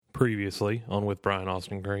Previously on With Brian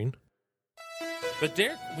Austin Green. But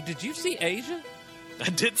Derek, did you see Asia?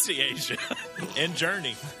 I did see Asia and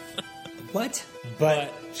Journey. What?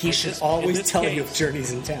 But he should always tell you if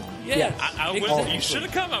Journey's in town. Yeah. I went, exactly. You should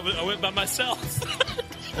have come. I went by myself.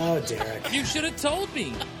 Oh, Derek. You should have told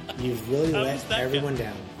me. You've really How let was that everyone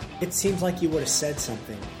down. It seems like you would have said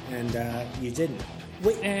something, and you didn't.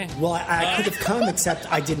 Wait, well, I could have come, except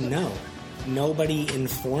I didn't know. Nobody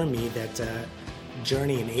informed me that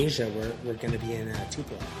Journey and Asia were going to be in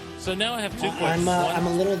Tupelo. So now I have 2 questions. I'm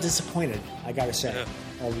a little disappointed, I gotta say.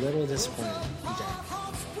 A little disappointed,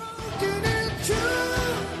 Derek.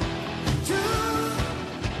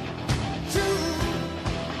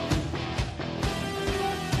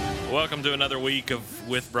 Welcome to another week of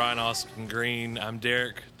With Brian Austin Green. I'm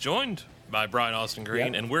Derek, joined by Brian Austin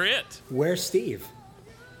Green, Yep. and we're it. Where's Steve?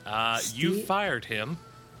 You Steve- fired him.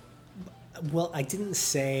 Well, I didn't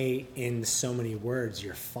say in so many words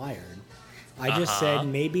you're fired. I just said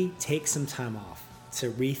maybe take some time off to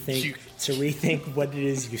rethink what it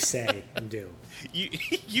is you say and do.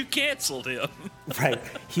 You canceled him. Right.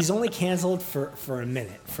 He's only canceled for a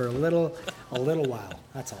minute, for a little while.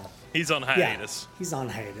 That's all. He's on hiatus. Yeah, he's on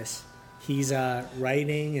hiatus. He's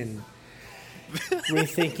writing and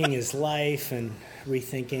rethinking his life and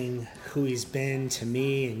rethinking who he's been to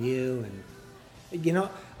me and you. And you know,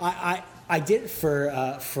 I did it for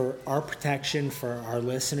our protection, for our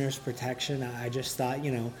listeners' protection. I just thought,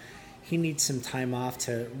 you know, he needs some time off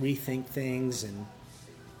to rethink things and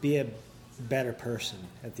be a better person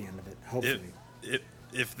at the end of it. Hopefully,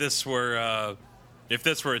 If this were a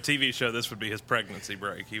TV show, this would be his pregnancy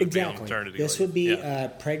break. He would be on maternity This leave. would be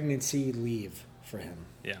pregnancy leave for him.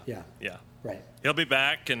 Yeah. Right. He'll be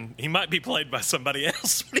back, and he might be played by somebody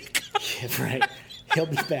else when he comes. Right. He'll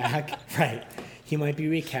be back. Right. He might be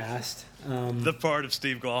recast. The part of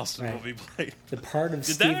Steve Glosson Right. will be played. The part of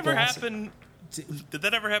Did Steve that ever Glosson- happen? Did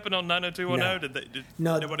that ever happen on 90210?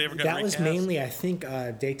 No. No. Nobody ever got that was recast? mainly, I think,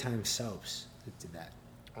 daytime soaps that did that.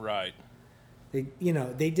 Right.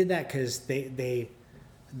 They did that because they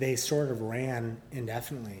sort of ran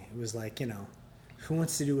indefinitely. It was like, who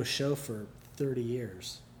wants to do a show for 30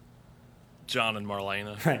 years? John and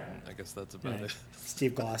Marlena. Right. I guess that's about Right. it.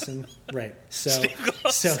 Steve Glosson. Right. So Steve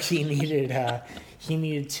Glosson. so he needed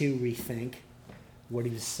to rethink what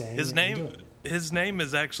he was saying. His and name do it. his name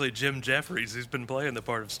is actually Jim Jeffries. He's been playing the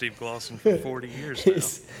part of Steve Glosson for 40 years now.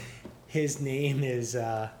 His name is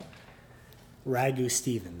Ragu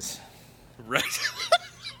Stevens. Right.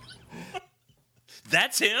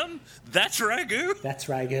 That's him? That's Ragu? That's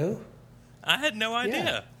Ragu? I had no idea.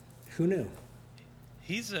 Yeah. Who knew?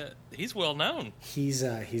 He's well known He's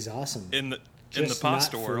awesome. in the Just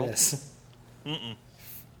pasta not for world. this.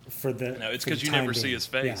 For the No, it's for the because you time never see being. his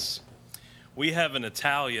face. We have an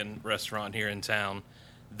Italian restaurant here in town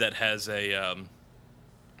that has a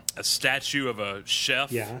statue of a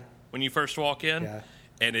chef Yeah. when you first walk in, Yeah.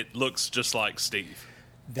 and it looks just like Steve.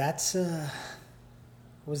 That's what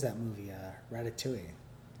was that movie? Ratatouille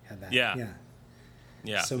had that. Yeah.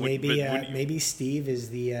 Yeah. So When- maybe but when you- maybe Steve is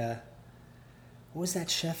the what was that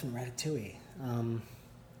chef in Ratatouille?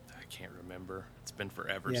 I can't remember. It's been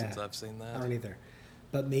forever Yeah. since I've seen that. I don't either.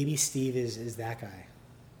 But maybe Steve is that guy.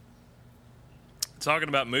 Talking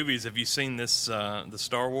about movies, have you seen this the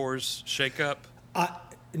Star Wars shakeup?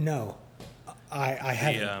 No, I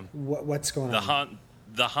haven't. What's going on?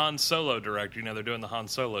 The Han Solo director. They're doing the Han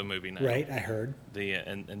Solo movie now. Right, I heard.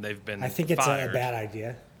 And they've been. I think it's fired. a bad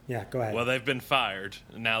idea. Yeah, go ahead. Well, they've been fired.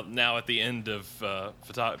 Now at the end of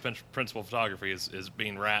principal photography is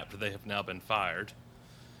being wrapped. They have now been fired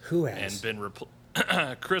Who has? and been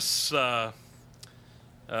Chris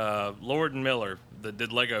Lord and Miller that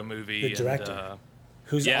did Lego Movie. The director. And,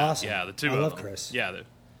 Who's yeah, awesome. yeah, the two I of love them. Chris.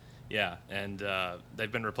 Yeah, and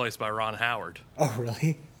they've been replaced by Ron Howard. Oh,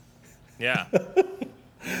 really? Yeah.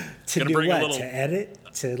 To Gonna do bring a what? little- To edit?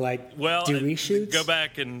 To Well, do reshoots? Go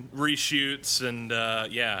back and reshoots, and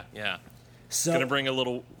yeah. So, Going to bring a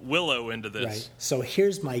little Willow into this. right. So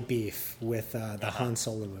here's my beef with the Han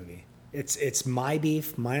Solo movie. It's my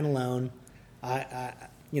beef, mine alone. I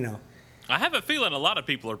I have a feeling a lot of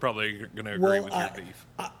people are probably going to agree with your beef.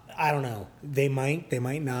 I don't know. They might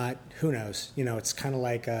not. Who knows? It's kind of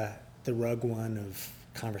like the Rogue One of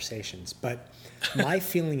conversations. But my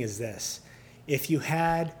feeling is this: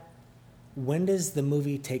 when does the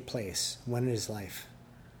movie take place? When in his life?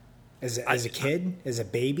 As a kid, as a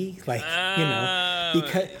baby,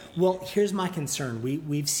 because here's my concern.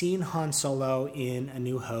 We've seen Han Solo in A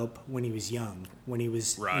New Hope when he was young, when he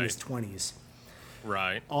was in his 20s.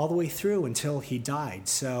 Right. All the way through until he died.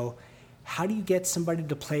 So how do you get somebody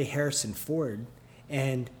to play Harrison Ford,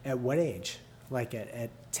 and at what age? like at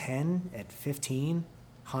 10, at 15,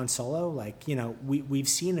 Han Solo, like, we've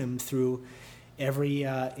seen him through every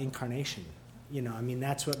incarnation. I mean,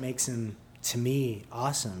 that's what makes him, to me,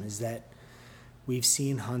 awesome, is that we've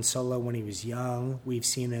seen Han Solo when he was young. We've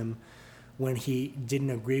seen him when he didn't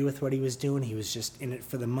agree with what he was doing. He was just in it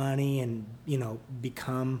for the money and,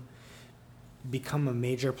 become a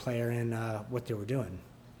major player in what they were doing.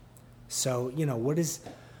 So,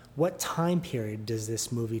 what time period does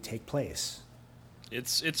this movie take place?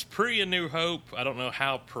 It's pre A New Hope. I don't know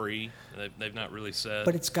how pre. They've not really said.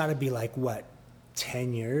 But it's got to be like, what,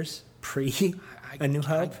 10 years pre A New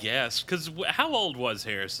Hope? I guess. Because how old was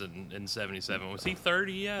Harrison in 77? Was he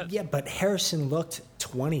 30 yet? Yeah, but Harrison looked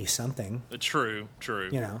 20-something. True.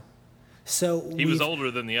 So he was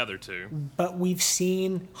older than the other two. But we've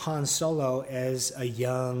seen Han Solo as a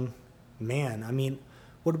young man. I mean,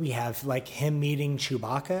 what do we have? Like him meeting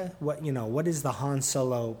Chewbacca? What is the Han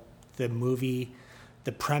Solo, the movie,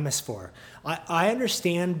 the premise for? I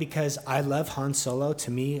understand because I love Han Solo.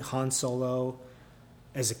 To me, Han Solo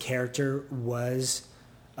as a character was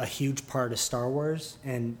a huge part of Star Wars.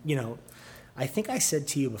 And, I think I said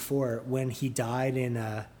to you before, when he died in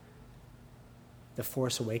The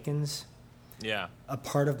Force Awakens, yeah, a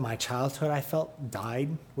part of my childhood I felt died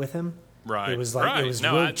with him. Right. It was like right. it was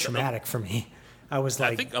really traumatic for me. I was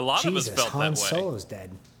like, I think a lot Jesus, of us felt Han that way. Solo's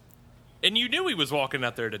dead. And you knew he was walking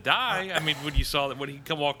out there to die. I mean, when you saw that when he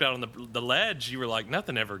walked out on the ledge, you were like,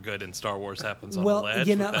 nothing ever good in Star Wars happens on the ledge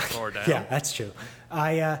with that far down. Yeah, that's true.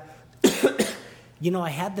 I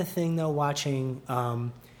had the thing though watching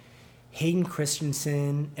Hayden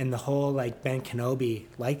Christensen and the whole like Ben Kenobi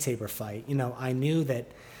lightsaber fight. I knew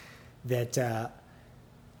that Anakin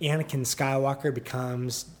Skywalker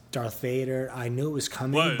becomes Darth Vader. I knew it was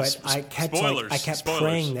coming, Whoa, but I kept spoilers.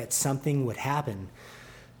 praying that something would happen.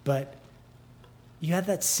 But you had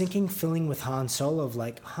that sinking feeling with Han Solo of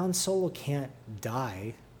like, Han Solo can't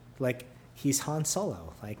die. Like, he's Han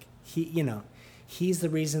Solo. Like, he's the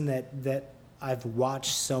reason that I've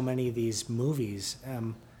watched so many of these movies.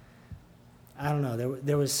 I don't know.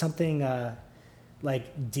 There was something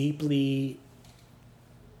like deeply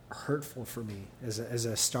hurtful for me as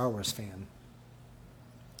a Star Wars fan.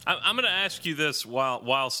 I'm going to ask you this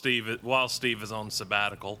while Steve is on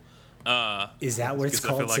sabbatical. Is that what it's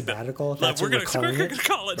called, like sabbatical? We're going to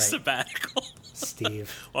call it right. sabbatical.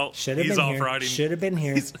 Steve. Well, should have he's been off here. riding. Should have been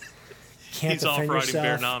here. He's off riding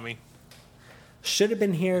Bear Nami. Should have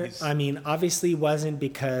been here. I mean, obviously wasn't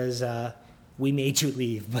because we made you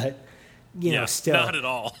leave, but still not at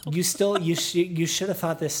all. you should have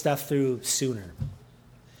thought this stuff through sooner.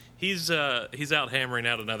 He's out hammering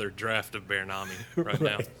out another draft of Bear Nami right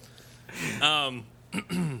now.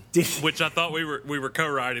 Which I thought we were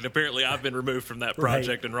co-writing. Apparently, I've been removed from that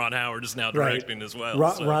project, and Ron Howard is now directing as well.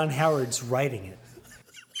 Ron Howard's writing it.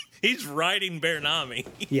 He's writing Bear Nami.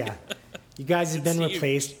 Yeah, you guys have been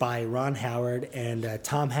replaced by Ron Howard, and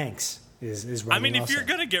Tom Hanks is writing. I mean, if also. you're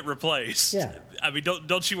gonna get replaced, yeah. I mean,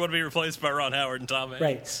 don't you want to be replaced by Ron Howard and Tom Hanks?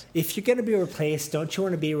 Right. If you're gonna be replaced, don't you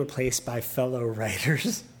want to be replaced by fellow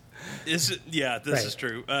writers? This is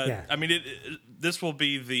true. Yeah. I mean, this will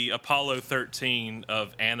be the Apollo 13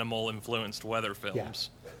 of animal-influenced weather films.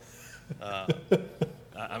 Yeah.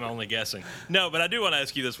 I'm only guessing. No, but I do want to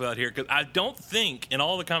ask you this without here, because I don't think, in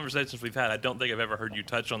all the conversations we've had, I don't think I've ever heard you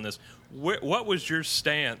touch on this. What was your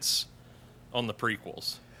stance on the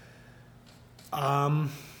prequels? I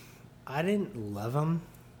didn't love them.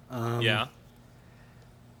 Yeah.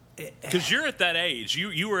 Because you're at that age.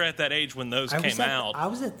 You were at that age when those came out. I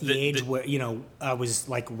was at the age where, I was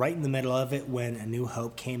like right in the middle of it when A New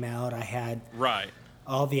Hope came out. I had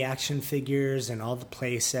all the action figures and all the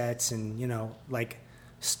play sets, and, like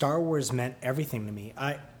Star Wars meant everything to me.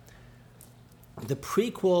 The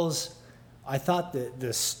prequels, I thought that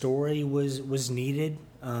the story was needed,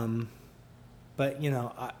 but,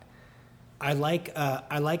 I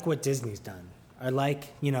like what Disney's done. I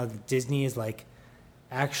like, Disney is like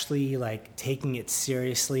actually like taking it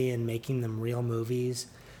seriously and making them real movies.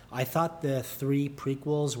 I thought the 3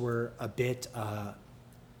 prequels were a bit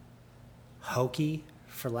hokey,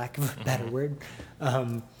 for lack of a better word.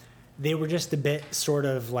 They were just a bit sort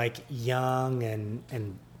of like young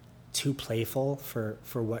and too playful for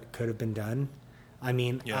what could have been done. I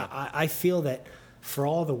mean, I feel that for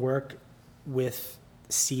all the work with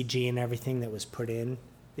CG and everything that was put in,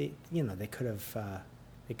 they could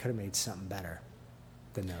have made something better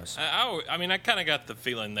than those. I mean, I kind of got the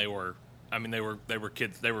feeling they were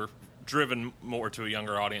kids. They were driven more to a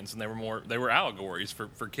younger audience, and they were allegories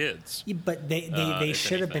for kids. Yeah, but they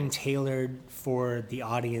should have been anything. tailored for the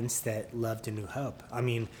audience that loved A New Hope. I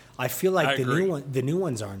mean, I feel like I agree. the new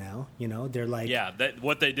ones are now. They're like Yeah,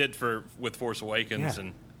 what they did with Force Awakens Yeah.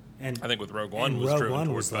 and and I think with Rogue One and was Rogue driven One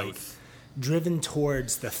towards was like both. driven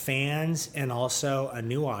towards the fans and also a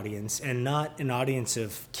new audience, and not an audience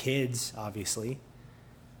of kids. Obviously,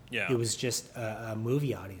 Yeah, it was just a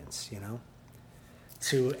movie audience.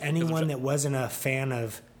 To anyone that wasn't a fan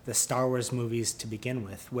of the Star Wars movies to begin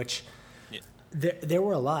with, which Yeah. there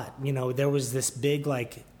were a lot. There was this big,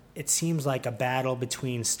 like, it seems like a battle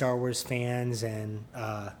between Star Wars fans and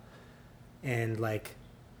like,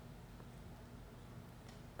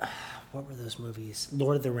 what were those movies?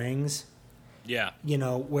 Lord of the Rings. yeah,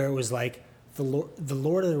 Where it was like the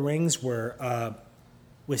Lord of the Rings were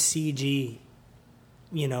with CG,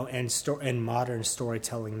 and modern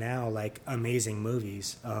storytelling now, like amazing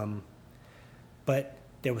movies. But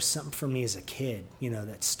there was something for me as a kid,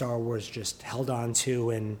 that Star Wars just held on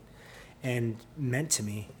to and meant to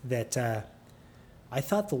me that I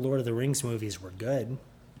thought the Lord of the Rings movies were good,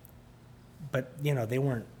 but they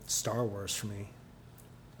weren't Star Wars for me.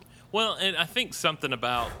 Well, and I think something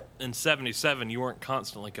about in '77 you weren't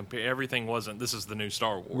constantly comparing. Everything wasn't. This is the new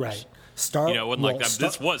Star Wars, Right. It wasn't like that.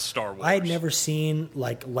 This was Star Wars. I had never seen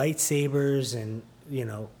like lightsabers and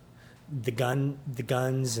the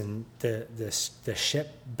guns and the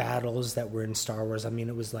ship battles that were in Star Wars. I mean,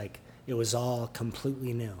 it was all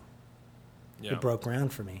completely new. Yeah, It broke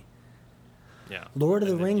ground for me. yeah. Lord of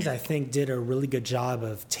the And then Rings, I think, did a really good job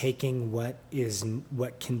of taking what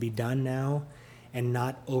can be done now and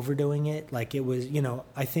not overdoing it. Like it was,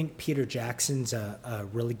 I think Peter Jackson's a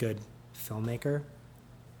really good filmmaker.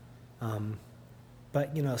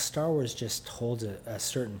 But Star Wars just holds a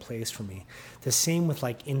certain place for me. The same with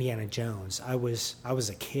like Indiana Jones. I was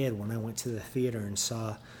a kid when I went to the theater and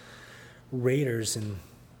saw Raiders, and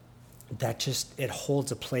that just, it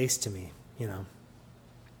holds a place to me.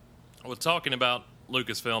 Well, talking about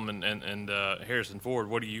Lucasfilm and Harrison Ford,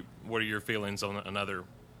 what are your feelings on another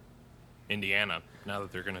Indiana now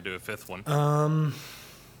that they're going to do a fifth one?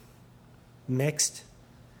 Mixed.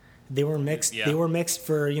 They were mixed. Yeah. They were mixed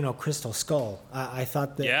for Crystal Skull. I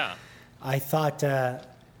thought that. Yeah. I thought.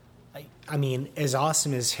 I mean, as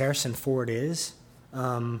awesome as Harrison Ford is,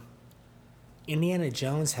 Indiana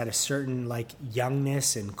Jones had a certain like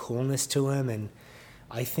youngness and coolness to him, and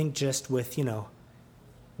I think just with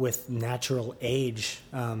with natural age,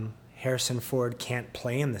 Harrison Ford can't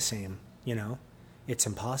play him the same. It's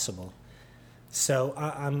impossible. So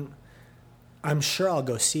I'm sure I'll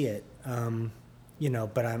go see it.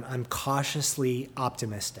 But I'm cautiously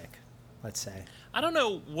optimistic, let's say. I don't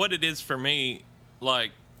know what it is for me.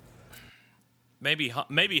 Like maybe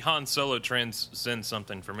Han Solo transcends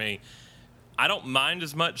something for me. I don't mind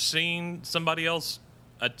as much seeing somebody else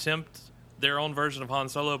attempt their own version of Han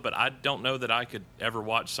Solo, but I don't know that I could ever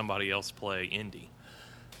watch somebody else play Indy.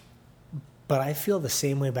 But I feel the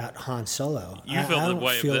same way about Han Solo. You feel I the don't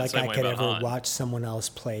way- feel the like same I way could about ever Han. watch someone else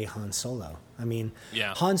play Han Solo. I mean,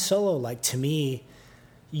 Yeah. Han Solo, like to me,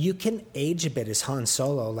 you can age a bit as Han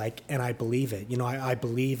Solo, like, and I believe it. I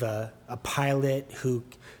believe a pilot who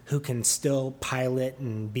can still pilot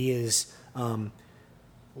and be as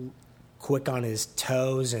quick on his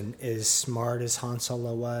toes and as smart as Han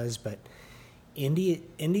Solo was, but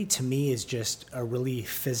Indy to me is just a really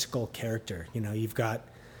physical character. You've got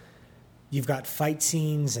fight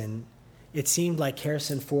scenes, and it seemed like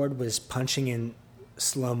Harrison Ford was punching in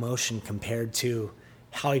slow motion compared to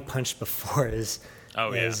how he punched before as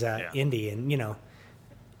Indy. And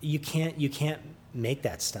you can't make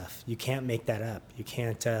that stuff. You can't make that up. You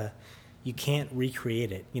can't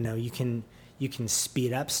recreate it. You can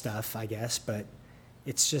speed up stuff, I guess, but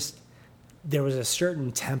it's just, there was a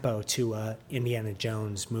certain tempo to Indiana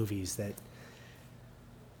Jones movies that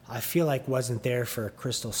I feel like wasn't there for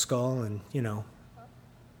Crystal Skull, and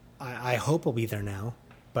I hope will be there now,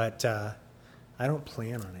 but I don't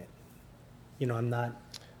plan on it.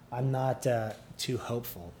 I'm not too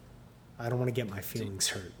hopeful. I don't want to get my feelings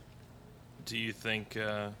hurt. Do you think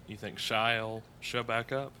Shia will show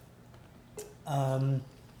back up? I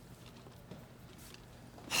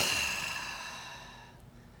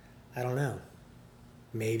don't know.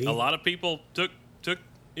 Maybe. A lot of people took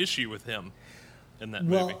issue with him in that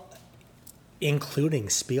movie. Well, including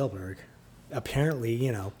Spielberg. Apparently,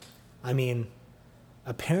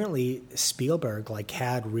 apparently Spielberg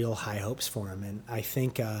had real high hopes for him, and I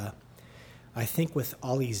think with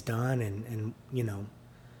all he's done and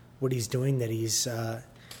what he's doing, that he's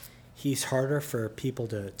harder for people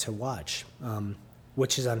to watch.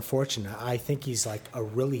 which is unfortunate. I think he's like a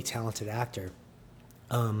really talented actor.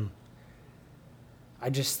 I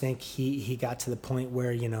just think he got to the point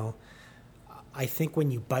where, you know, I think when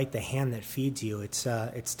you bite the hand that feeds you, it's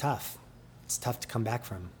tough. It's tough to come back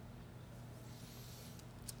from.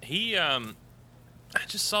 I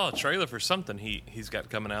just saw a trailer for something he's got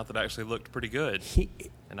coming out that actually looked pretty good.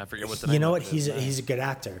 And I forget what the name. You know what? Of it is. He's a good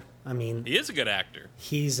actor. I mean, he is a good actor.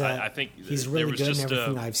 I think he's really good in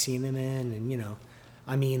everything I've seen him in, and you know,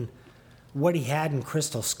 I mean, what he had in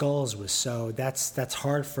Crystal Skulls was that's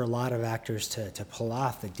hard for a lot of actors to pull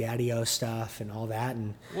off, the Daddy-O stuff and all that.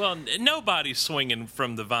 And well, nobody swinging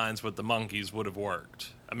from the vines with the monkeys would have worked.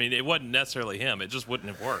 I mean, it wasn't necessarily him; it just wouldn't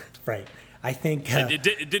have worked. Right. I think it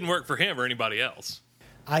didn't work for him or anybody else.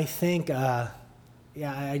 I think, I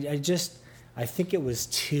think it was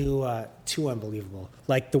too unbelievable.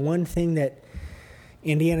 Like, the one thing that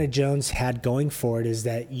Indiana Jones had going for it is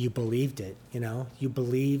that you believed it. You know, you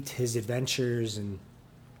believed his adventures, and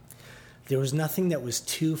there was nothing that was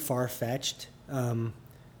too far fetched.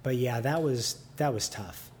 But yeah, that was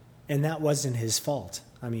tough, and that wasn't his fault.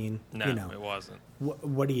 I mean, no, you know, it wasn't.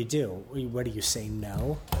 What do you do? What do you say?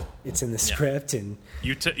 No, it's in the script, and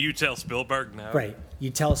you tell Spielberg no. Right,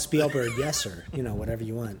 you tell Spielberg yes, sir. You know, whatever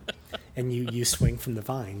you want, and you swing from the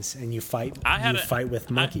vines, and you fight. Fight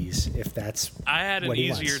with monkeys if that's. I had what an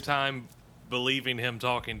he easier wants. time believing him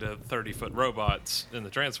talking to 30-foot robots in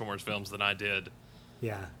the Transformers films than I did.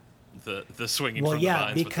 Yeah. The swinging from the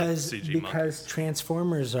vines because with the CG monkeys.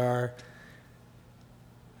 Transformers are.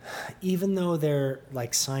 Even though they're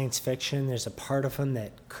like science fiction, there's a part of them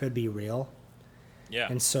that could be real. Yeah.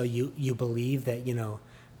 And so you believe that, you know,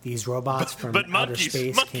 these robots from outer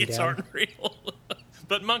space came down. Aren't real.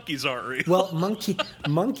 But monkeys aren't real. Well,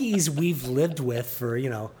 monkeys we've lived with for, you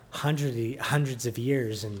know, hundreds of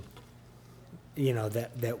years, and you know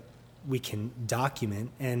that we can document.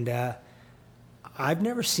 And I've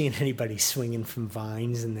never seen anybody swinging from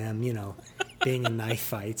vines and them, you know, being in knife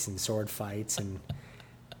fights and sword fights, and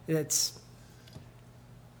it's.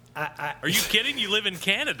 Are you kidding? You live in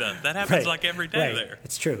Canada. That happens like every day there.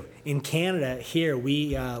 It's true. In Canada, here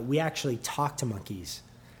we actually talk to monkeys.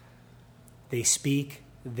 They speak.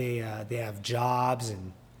 They have jobs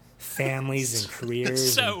and families and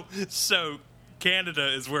careers. So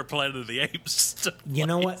Canada is where Planet of the Apes. You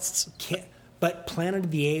know what? But Planet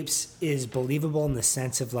of the Apes is believable in the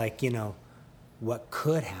sense of, like, you know, what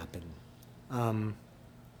could happen.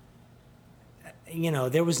 You know,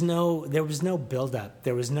 there was no build up.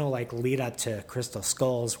 There was no like lead up to Crystal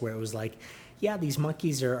Skulls where it was like, yeah, these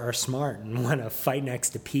monkeys are smart and want to fight next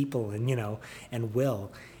to people, and you know, and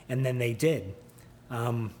will, and then they did.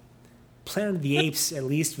 Planet of the Apes at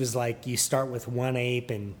least was like, you start with one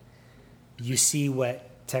ape and you see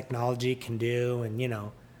what technology can do, and you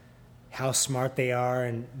know how smart they are,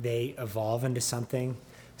 and they evolve into something.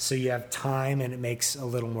 So you have time, and it makes a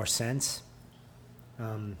little more sense.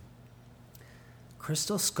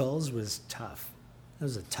 Crystal Skulls was tough. That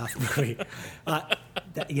was a tough movie.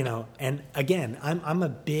 You know, and again, I'm a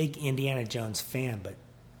big Indiana Jones fan, but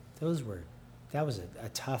that was a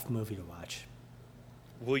tough movie to watch.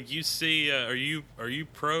 Will you see? Are you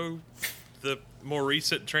pro the more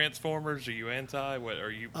recent Transformers? Are you anti? What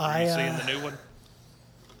are you seeing the new one?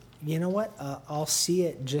 You know what? I'll see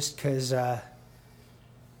it just because I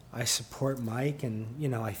support Mike, and you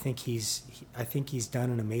know, I think he's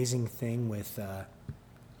done an amazing thing with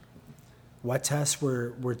what to us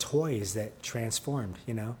were toys that transformed.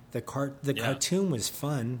 You know, the cartoon was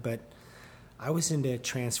fun, but I was into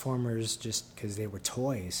Transformers just because they were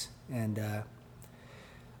toys, and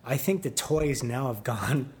I think the toys now have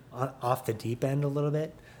gone off the deep end a little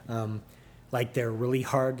bit. Like, they're really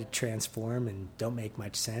hard to transform and don't make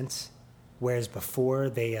much sense, whereas before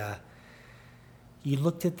they. You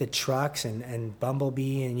looked at the trucks and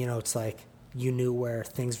Bumblebee, and, you know, it's like you knew where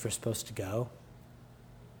things were supposed to go.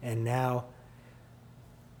 And now,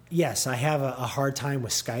 yes, I have a hard time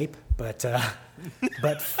with Skype, but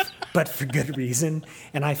for good reason.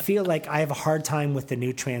 And I feel like I have a hard time with the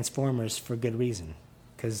new Transformers for good reason,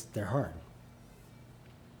 because they're hard.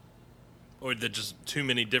 Or they're just too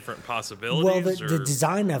many different possibilities? Well, the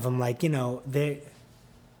design of them, like, you know,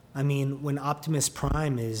 when Optimus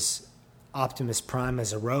Prime is Optimus Prime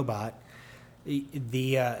as a robot,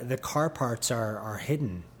 the car parts are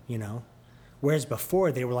hidden, you know, whereas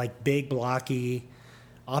before they were like big, blocky.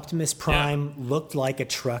 Optimus Prime looked like a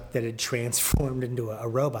truck that had transformed into a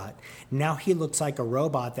robot. Now he looks like a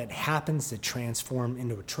robot that happens to transform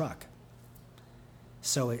into a truck.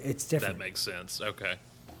 So it's different. That makes sense. Okay.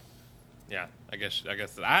 Yeah, I guess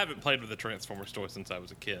I haven't played with the Transformers toy since I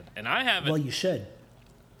was a kid, and I haven't. Well, you should.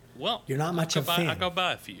 Well, You're not much of a fan. I'll go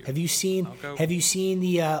buy a few. Have you seen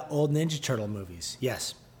the old Ninja Turtle movies?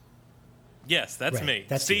 Yes. Yes, that's Right, me.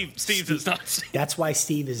 that's you. Steve does not see. That's why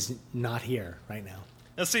Steve is not here right now.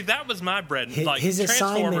 Now, see, that was my bread. His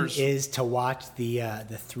assignment Transformers. is to watch the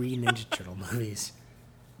 3 Ninja Turtle movies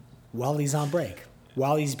while he's on break,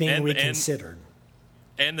 while he's being reconsidered.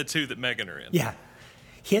 And the 2 that Megan are in. Yeah.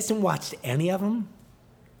 He hasn't watched any of them?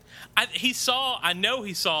 I know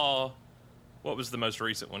he saw, what was the most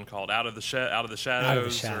recent one called? Out of the Shadows? Out of the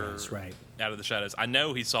Shadows, right. Out of the Shadows. I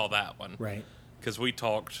know he saw that one. Right. Because we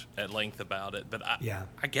talked at length about it. But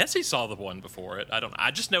I guess he saw the one before it. I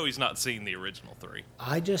just know he's not seen the original 3.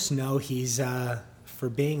 I just know he's, for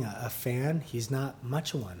being a fan, he's not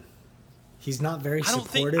much of one. He's not very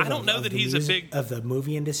supportive I don't know that he's a big... of the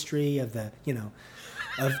movie industry, of the,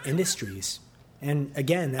 of industries. And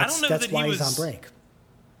again, that's why he's on break.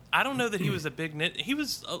 I don't know that he was a big... He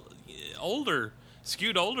was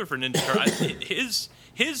skewed older for Ninja Turtles.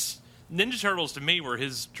 His Ninja Turtles, to me, were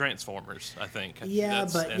his Transformers, I think. Yeah,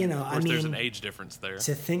 but, of course, there's an age difference there.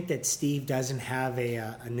 To think that Steve doesn't have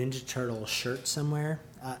a Ninja Turtle shirt somewhere,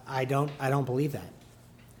 I don't believe that.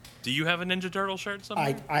 Do you have a Ninja Turtle shirt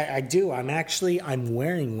somewhere? I do. I'm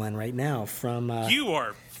wearing one right now from... you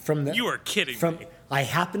are kidding me. I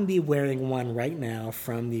happen to be wearing one right now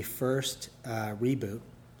from the first reboot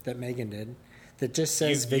that Megan did that just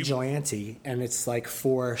says Vigilante, and it's like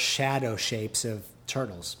 4 shadow shapes of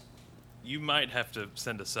turtles. You might have to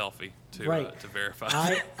send a selfie to verify.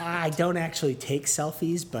 I don't actually take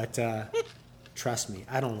selfies, but trust me,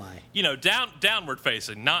 I don't lie. Downward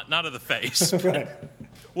facing, not of the face. Right.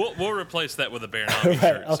 We'll replace that with a Baronami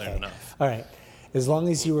shirt okay. soon enough. All right. As long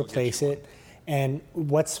as you replace it. And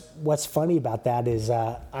what's funny about that is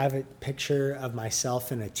I have a picture of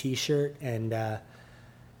myself in a T-shirt, and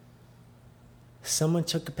someone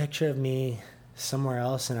took a picture of me somewhere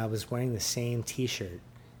else, and I was wearing the same T-shirt.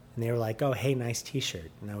 And they were like, "Oh, hey, nice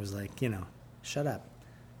T-shirt." And I was like, shut up.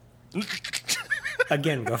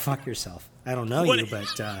 Again, go fuck yourself. I don't know you,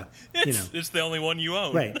 but, It's the only one you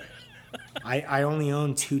own. Right. I only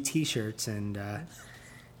own 2 T-shirts, and,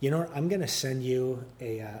 you know what? I'm going to send you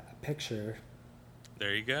a picture.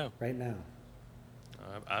 There you go. Right now.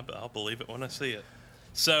 I'll believe it when I see it.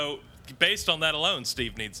 So, based on that alone,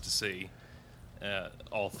 Steve needs to see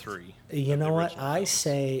all 3. You know what? I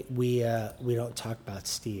say we don't talk about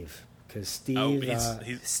Steve, because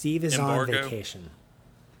Steve is on vacation.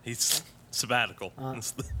 He's sabbatical.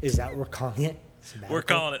 Is that what we're calling it? Sabbatical? We're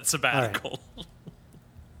calling it sabbatical. Right.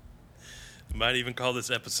 Might even call this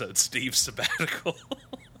episode Steve's Sabbatical.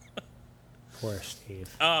 Poor Steve.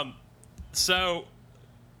 So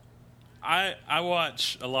I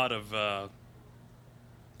watch a lot of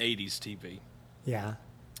 80s TV. Yeah.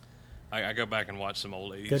 I go back and watch some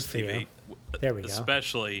old 80s Good for TV. You. There we go.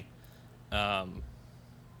 Especially, like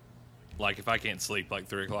if I can't sleep like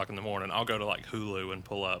 3 o'clock in the morning, I'll go to like Hulu and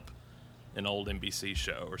pull up an old NBC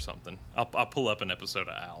show or something. I'll pull up an episode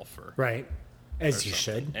of Alf right, as you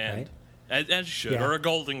should, and, right? As you should, or a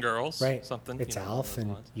Golden Girls, right? Something. It's Alf,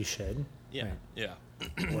 and you should, yeah, right. Yeah.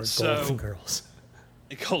 Or Golden Girls.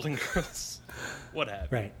 Golden Girls, what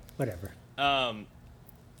have you. Right, whatever.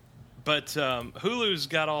 But Hulu's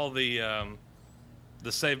got all the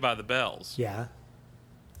Saved by the Bells. Yeah.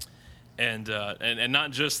 And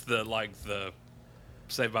not just the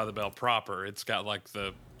Saved by the Bell proper. It's got like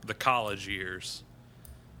the college years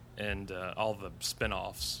and all the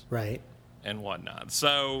spinoffs. Right. And whatnot.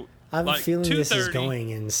 So I have a feeling this is going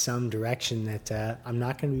in some direction that I'm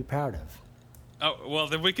not going to be proud of. Oh, well,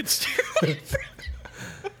 then we could steer away from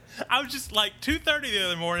it. I was just like 2:30 the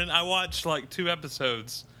other morning. I watched like 2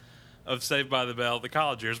 episodes of Saved by the Bell, the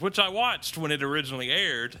college years, which I watched when it originally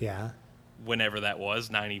aired. Yeah. Whenever that was,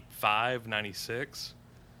 95, 96.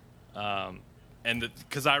 And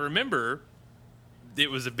because I remember it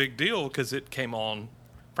was a big deal because it came on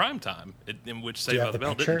primetime, in which Saved by the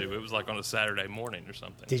Bell didn't do. It was like on a Saturday morning or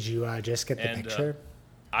something. Did you just get the picture?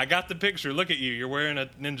 I got the picture. Look at you. You're wearing a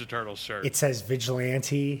Ninja Turtles shirt. It says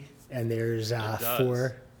Vigilante, and there's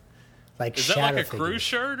 4 like Is that like a crew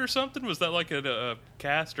shirt or something? Was that like a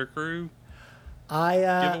cast or crew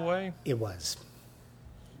giveaway? It was.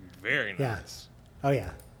 Very nice. Yeah. Oh,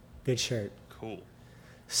 yeah. Good shirt. Cool.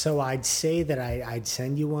 So I'd say that I'd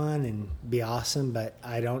send you one and be awesome, but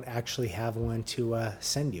I don't actually have one to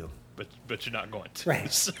send you. But you're not going to.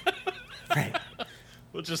 Right. Right.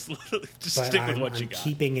 We'll just stick with what you got. I'm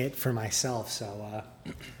keeping it for myself, so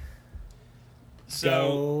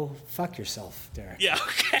go fuck yourself, Derek. Yeah,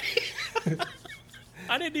 okay.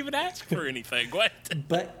 I didn't even ask for anything. What?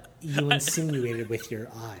 But you insinuated with your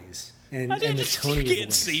eyes and the tone of your voice. You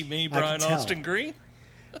can't see me, Brian Austin Green.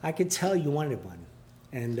 I could tell you wanted one,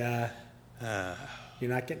 and you're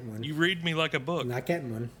not getting one. You read me like a book. Not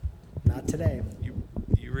getting one. Not today.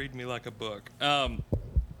 You read me like a book.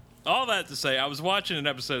 All that to say, I was watching an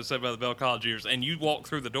episode of Saved by the Bell College Years, and you walked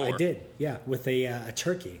through the door. I did, yeah, with a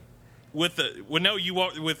turkey. You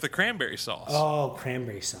walked with the cranberry sauce. Oh,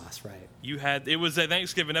 cranberry sauce, right? It was a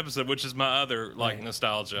Thanksgiving episode, which is my other Right.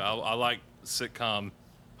 nostalgia. I like sitcom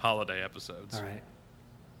holiday episodes. All right.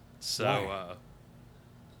 So, Why?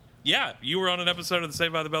 yeah, you were on an episode of the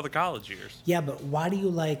Saved by the Bell the College Years. Yeah, but why do you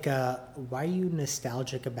like? Why are you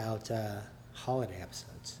nostalgic about holiday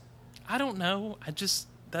episodes? I don't know.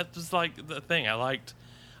 That was like the thing I liked.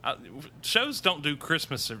 Shows don't do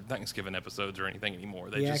Christmas or Thanksgiving episodes or anything anymore.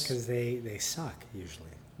 Because they suck usually.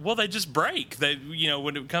 Well, they just break.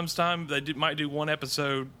 When it comes time, might do one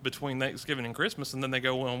episode between Thanksgiving and Christmas, and then they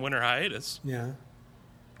go on winter hiatus. Yeah.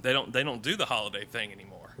 They don't do the holiday thing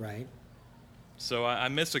anymore. Right. So I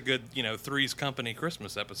miss a good Three's Company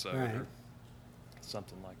Christmas episode Right. or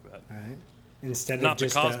something like that. All right. Instead Not of the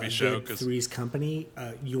just Cosby a Show, good 'cause- Three's Company,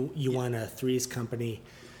 you want a Three's Company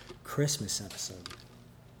Christmas episode,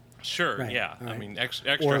 Sure, Right, yeah. all right. I mean,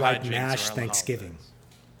 extra or like hijinks MASH around the Thanksgiving. holidays.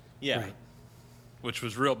 Yeah, Right. which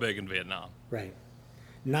was real big in Vietnam. Right.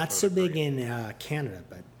 Not For so the big free. in Canada,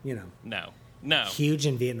 but No. huge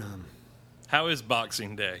in Vietnam. How is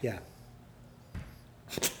Boxing Day? Yeah.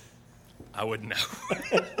 I wouldn't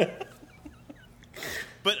know.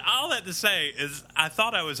 But all that to say is, I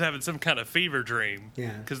thought I was having some kind of fever dream.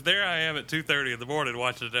 Yeah. Because there I am at 2:30 in the morning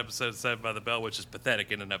watching an episode of Saved by the Bell, which is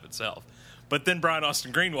pathetic in and of itself. But then Brian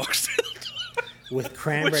Austin Green walks in. With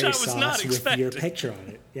cranberry I was not sauce with your expecting. picture on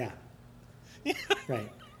it. Yeah.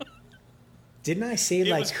 Right. Didn't I say It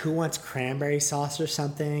like was- who wants cranberry sauce or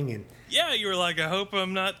something? And Yeah, you were like, I hope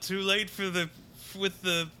I'm not too late with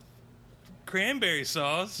the cranberry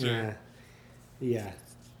sauce. Or yeah.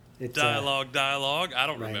 It's, dialogue. I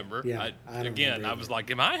don't right, remember. yeah, I don't remember I was either.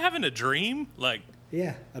 like, am I having a dream? Like,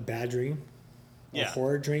 Yeah, a bad dream. Yeah. A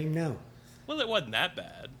horror dream? No. well, it wasn't that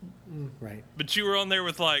bad. Right. But you were on there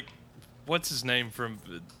with, like, what's his name from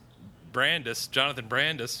Brandis, Jonathan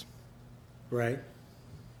Brandis, Right.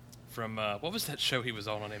 from, what was that show he was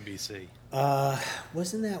on NBC?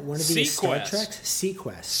 Wasn't that one of these Star Sequest. Treks?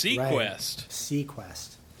 Sequest. Sequest. Right.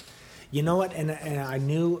 Sequest. You know what? And I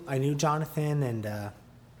knew Jonathan, and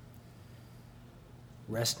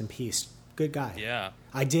rest in peace. Good guy. Yeah.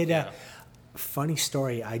 I did Yeah. funny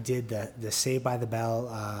story. I did the Saved by the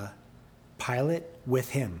Bell pilot with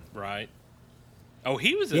him. Right. Oh,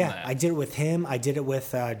 he was in Yeah, that. I did it with him. I did it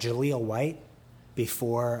with Jaleel White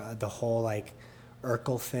before the whole like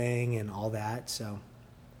Urkel thing and all that. So,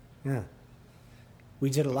 yeah, we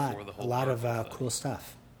did a lot, Before the a whole lot of Urkel thing. cool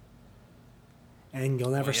stuff. And you'll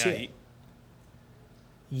never Well, yeah, see it.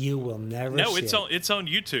 You will never. No, see it's on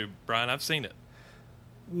YouTube, Brian. I've seen it.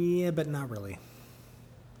 Yeah, but not really.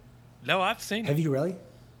 No, I've seen Have it. you really?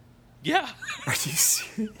 Yeah. Are you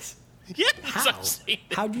serious? Yes, How? I've seen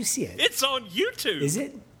it. How'd you see it? It's on YouTube. Is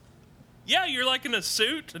it? Yeah, you're like in a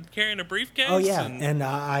suit and carrying a briefcase. Oh yeah, and and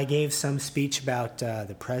I gave some speech about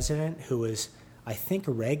the president, who was, I think,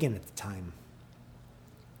 Reagan at the time.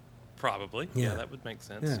 probably. Yeah. Yeah, that would make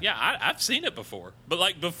sense. Yeah. Yeah, I've seen it before, but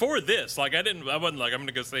like before this, like I wasn't like I'm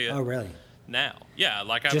gonna go see it Oh really? now. Yeah,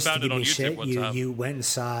 like I Just to found give it on me YouTube shit, one time. you went and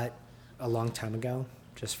saw it a long time ago,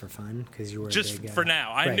 just for fun, because you were Just a big, for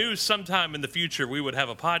now, I right. knew sometime in the future we would have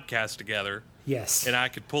a podcast together, Yes, and I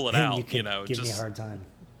could pull it And out. you could give me a just hard time.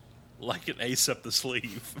 like an ace up the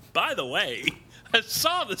sleeve. By the way, I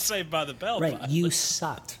saw the Saved by the Bell. Right, pilot. you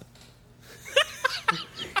sucked.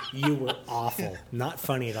 You were awful, not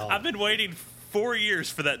funny at all. I've been waiting 4 years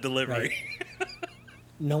for that delivery. Right.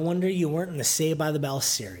 No wonder you weren't in the Saved by the Bell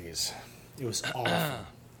series. It was awful.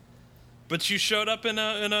 But you showed up in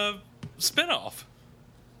a spinoff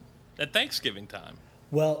at Thanksgiving time.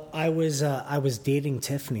 Well, I was dating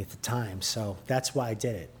Tiffany at the time, so that's why I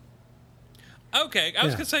did it. Okay, I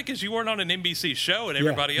was Yeah. gonna say because you weren't on an NBC show and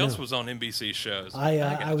everybody else no. was on NBC shows.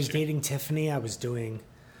 I was gotcha. dating Tiffany. I was doing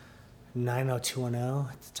 90210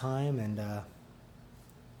 at the time, and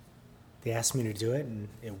they asked me to do it, and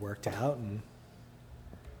it worked out, and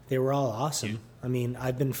they were all awesome. I mean,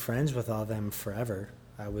 I've been friends with all of them forever.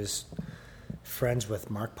 I was friends with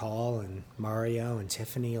Mark Paul and Mario and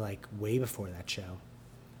Tiffany like way before that show.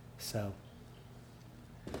 So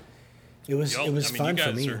it was Y'all- fun you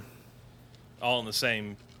for guys me. are all in the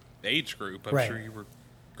same age group. I'm Right. sure you were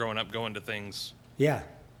growing up going to things Yeah.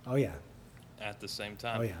 Oh yeah. at the same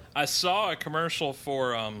time. Oh, yeah. I saw a commercial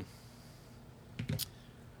for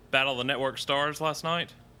Battle of the Network Stars last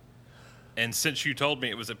night. And since you told me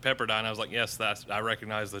it was at Pepperdine, I was like, yes, I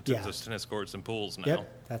recognize the Yeah. tennis courts and pools now.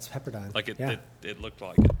 Yep, that's Pepperdine. Like it, yeah. it looked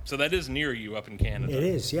like it. So that is near you up in Canada. It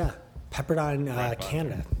is, yeah. Pepperdine, Right by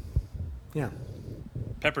Canada. Yeah,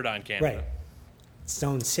 Pepperdine, Canada. right.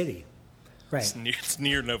 Stone City. Right, It's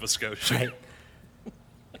near Nova Scotia. right.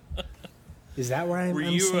 Is that where I'm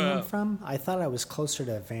you, saying from? I thought I was closer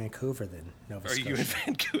to Vancouver than Nova Are Scotia. you in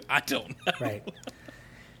Vancouver? I don't know. Right.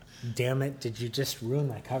 Damn it, did you just ruin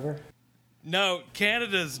my cover? No,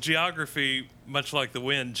 Canada's geography, much like the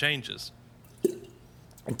wind, changes.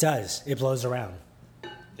 It does. It blows around.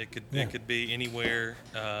 It could Yeah. it could be anywhere.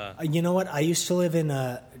 You know what? I used to live in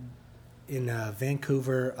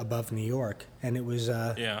Vancouver above New York, and it was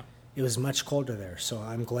Yeah. it was much colder there. So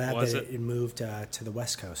I'm glad Was that it? it moved to the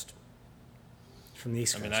West Coast from the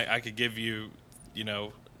East I Coast. mean, I could give you,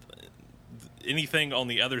 anything on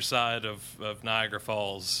the other side of Niagara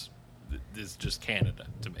Falls is just Canada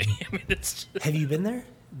to me. I mean, it's. Have you been there?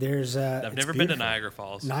 There's I've it's never been to beautiful. Niagara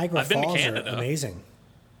Falls. Niagara I've been Falls to Canada. are amazing.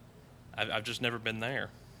 I've just never been there.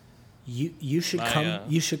 You should My, come.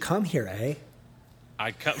 You should come here, eh?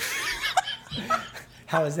 I come.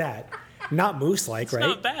 How is that? Not moose-like, It's right?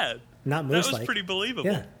 not bad. Not That was moose-like. pretty believable.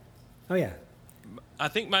 Yeah. Oh yeah. I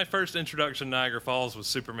think my first introduction to Niagara Falls was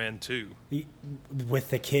Superman 2. With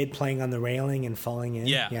the kid playing on the railing and falling in.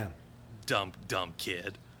 Yeah. Yeah. Dumb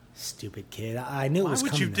kid. Stupid kid. I knew it Why was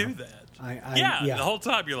would coming. you do though. that? Yeah. The whole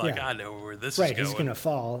time you're like, Yeah. I know where this Right, is going. he's gonna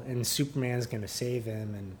fall, and Superman's gonna save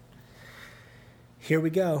him, and here we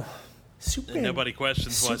go. Superman. And nobody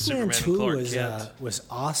questions why Superman Superman 2 and Clark was Kent. was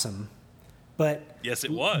awesome, but Yes,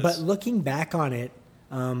 it was. But looking back on it,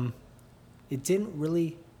 it didn't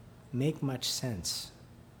really make much sense.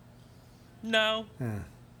 No.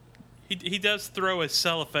 He does throw a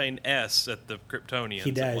cellophane S at the Kryptonians.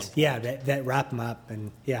 He at one does, point. yeah. That wrap him up,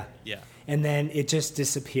 and yeah, Yeah. and then it just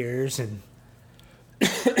disappears, and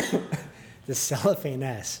the cellophane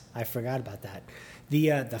S. I forgot about that.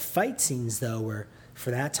 The fight scenes though were,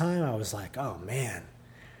 for that time, I was like, oh man,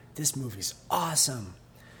 this movie's awesome.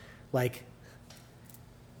 Like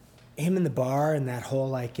him in the bar and that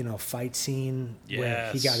whole fight scene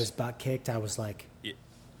where he Yes. got his butt kicked. I was like, Yeah.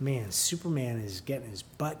 man, Superman is getting his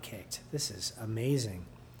butt kicked. This is amazing.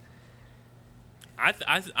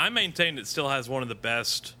 I maintain it still has one of the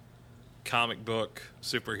best comic book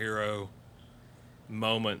superhero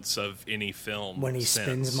moments of any film. When he since.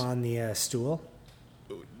 spins him on the stool.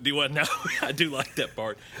 Do you want? No, I do like that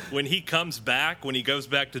part. When he comes back, when he goes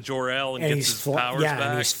back to Jor-El and And gets his powers and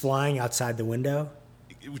back. he's flying outside the window.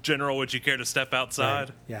 General, would you care to step outside?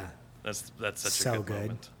 Right. Yeah, That's such So a good, good.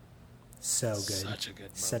 moment. so good. Such a good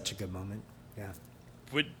moment. Such a good moment. Yeah.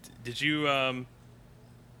 Did you? Have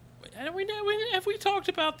we talked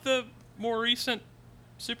about the more recent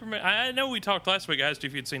Superman? I know we talked last week. I asked you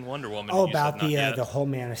if you'd seen Wonder Woman. Oh, and you said about not yet. the whole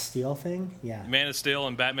Man of Steel thing. Yeah. Man of Steel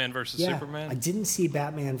and Batman versus Yeah. Superman. I didn't see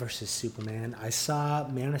Batman versus Superman. I saw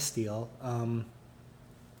Man of Steel.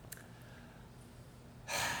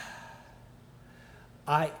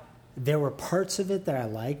 There were parts of it that I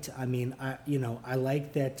liked. I mean, I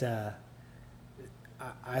like that.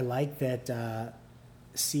 I like that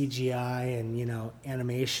CGI and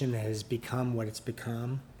animation has become what it's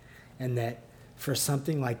become, and that for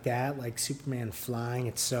something like that, like Superman flying,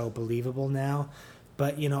 it's so believable now.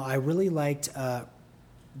 But I really liked the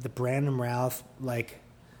Brandon Routh, like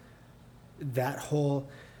that whole.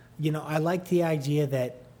 I liked the idea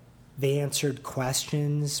that they answered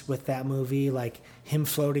questions with that movie, like him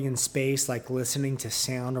floating in space, like listening to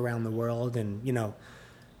sound around the world. And,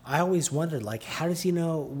 I always wondered, like, how does he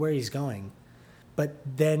know where he's going? But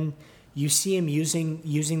then you see him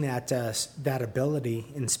using that ability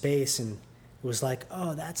in space, and it was like,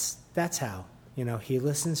 oh, that's how. He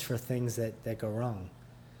listens for things that go wrong.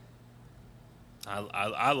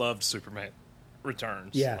 I loved Superman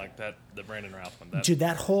Returns. Yeah. Like that, the Brandon Routh one. Dude,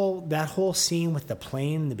 that whole scene with the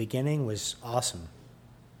plane in the beginning was awesome.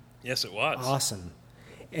 Yes, it was. Awesome.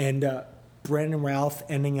 And Brandon Routh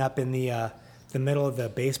ending up in the middle of the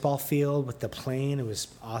baseball field with the plane, it was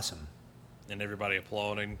awesome. And everybody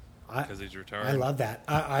applauding because he's returned. I love that.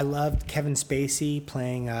 I loved Kevin Spacey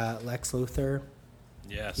playing Lex Luthor.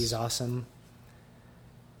 Yes, He's awesome.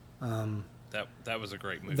 That was a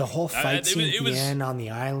great movie. The whole fight scene at the was, end on the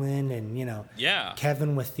island, and Yeah.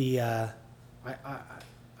 Kevin with the. I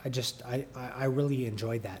really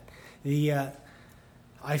enjoyed that.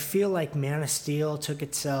 I feel like Man of Steel took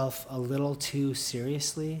itself a little too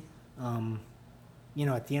seriously.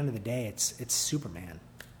 At the end of the day, it's Superman.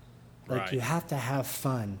 Like Right. you have to have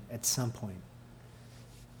fun at some point.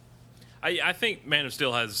 I think Man of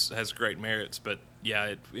Steel has great merits, but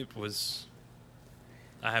yeah, it was.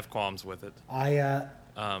 I have qualms with it. I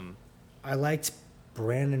liked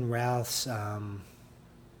Brandon Routh's.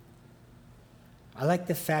 I like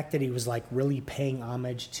the fact that he was like really paying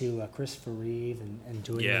homage to Christopher Reeve and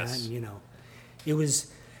doing that. And,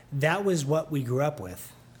 that was what we grew up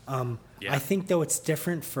with. I think though it's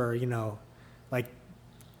different for like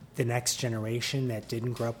the next generation that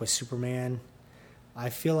didn't grow up with Superman. I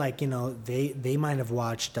feel like they might have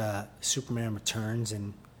watched Superman Returns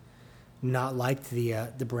and not liked the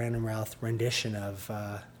Brandon Routh rendition of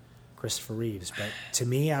Christopher Reeves. But to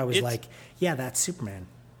me, I was like, yeah, that's Superman.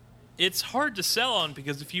 It's hard to sell on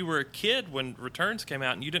because if you were a kid when Returns came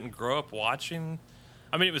out and you didn't grow up watching,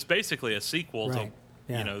 I mean, it was basically a sequel to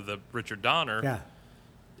the Richard Donner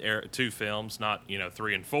two films, not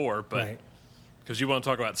 3 and 4, but because you want to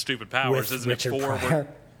talk about stupid powers, with isn't Richard it 4? Pryor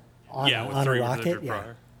With 3 a rocket, with Richard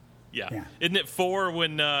Pryor. Yeah. Isn't it 4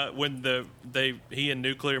 when he and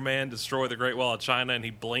Nuclear Man destroy the Great Wall of China and he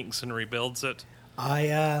blinks and rebuilds it?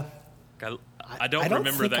 I don't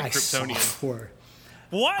remember think that I Kryptonian. Saw 4.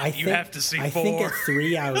 What? You have to see 4. I think at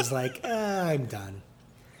 3 I was like, I'm done.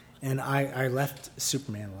 And I left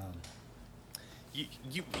Superman alone.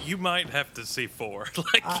 You might have to see 4.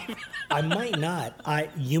 I might not.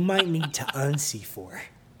 You might need to unsee 4.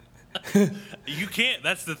 You can't.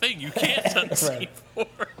 That's the thing. You can't unsee 4.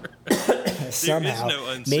 Somehow, there is no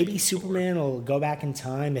unsee maybe 4. Superman will go back in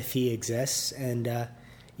time if he exists and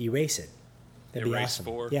erase it. That'd be Erase awesome.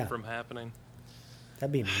 4 from happening.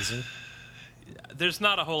 That'd be amazing. There's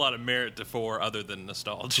not a whole lot of merit to 4 other than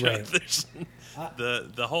nostalgia. Right. There's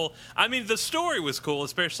the whole. I mean, the story was cool,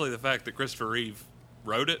 especially the fact that Christopher Reeve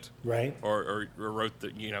wrote it, right? Or wrote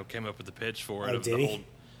the came up with the pitch for it. Oh, of did the he? whole.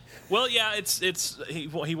 Well, yeah,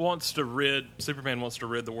 he wants to Superman wants to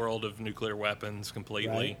rid the world of nuclear weapons completely,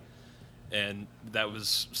 right. And that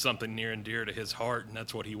was something near and dear to his heart, and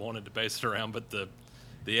that's what he wanted to base it around. But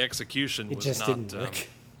the execution was just not. Didn't work.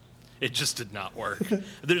 It just did not work.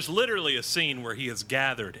 There's literally a scene where he has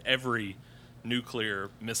gathered every nuclear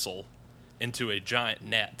missile into a giant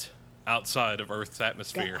net outside of Earth's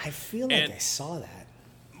atmosphere. God, I feel like I saw that.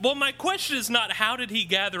 Well, my question is not how did he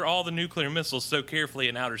gather all the nuclear missiles so carefully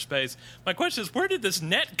in outer space. My question is where did this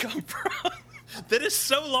net come from that is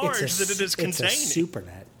so large that it is containing? It's a super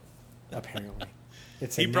net, apparently.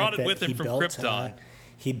 He brought it with him from Krypton.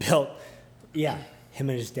 He built, him and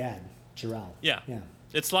his dad, Jor-El. Yeah.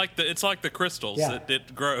 It's like the crystals that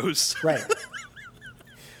it grows. Right.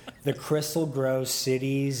 The crystal grows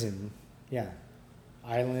cities and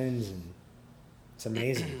islands, and it's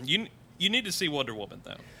amazing. You need to see Wonder Woman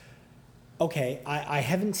though. Okay, I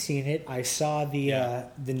haven't seen it. I saw the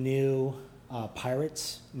new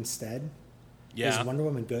Pirates instead. Yeah. Is Wonder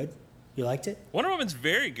Woman good? You liked it? Wonder Woman's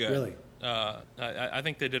very good. Really? I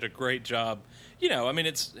think they did a great job. I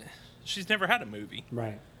mean, she's never had a movie.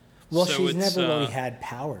 Right. Well, so she's never really had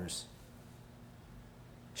powers.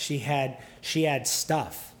 She had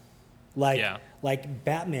stuff, like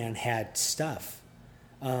Batman had stuff,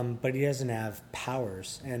 but he doesn't have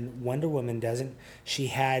powers, and Wonder Woman doesn't. She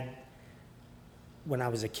had, when I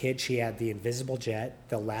was a kid, she had the invisible jet,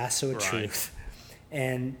 the lasso of truth,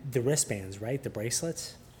 and the wristbands, right, the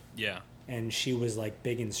bracelets. Yeah. And she was like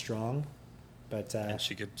big and strong, but and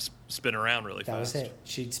she could spin around really fast. That was it.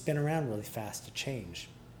 She'd spin around really fast to change.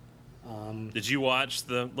 Did you watch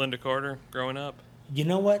the Linda Carter growing up? You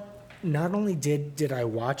know what? Not only did I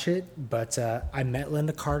watch it, but I met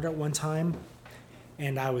Linda Carter at one time,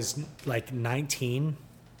 and I was like 19.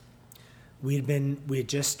 We had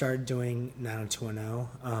just started doing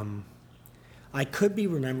 90210. I could be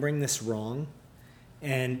remembering this wrong,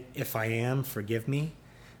 and if I am, forgive me.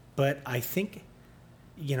 But I think,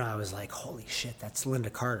 I was like, holy shit, that's Linda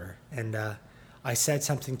Carter. And I said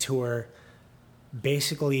something to her,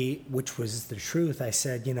 basically, which was the truth. I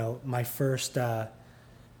said, my first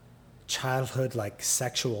childhood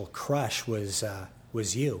sexual crush was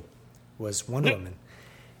Wonder Woman,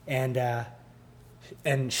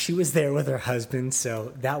 and she was there with her husband,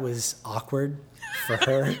 so that was awkward for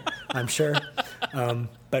her, I'm sure.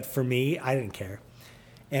 But for me, I didn't care.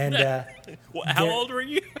 And how old were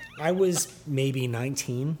you? I was maybe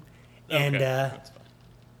 19, and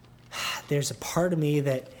there's a part of me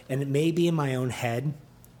that, and it may be in my own head,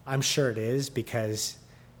 I'm sure it is, because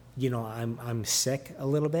I'm sick a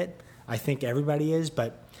little bit. I think everybody is,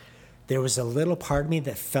 but there was a little part of me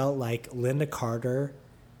that felt like Linda Carter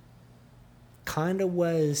kind of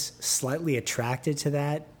was slightly attracted to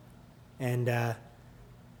that. And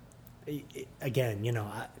again,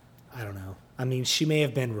 I don't know. I mean, she may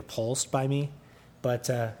have been repulsed by me, but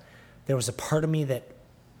there was a part of me that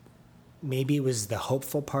maybe it was the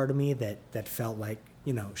hopeful part of me that felt like,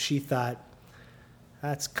 she thought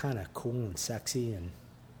that's kind of cool and sexy. And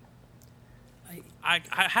I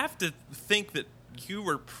have to think that you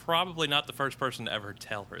were probably not the first person to ever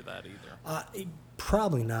tell her that either.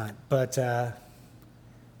 Probably not, but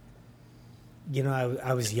you know,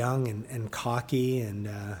 I was young and cocky, and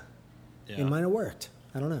it might have worked.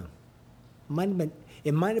 I don't know.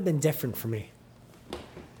 It might have been different for me.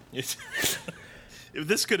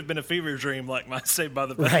 This could have been a fever dream, like my Saved by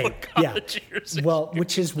the Bell Right? college Yeah. years. Well,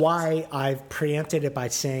 which is why I've preempted it by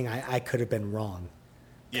saying I could have been wrong,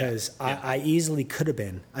 because I easily could have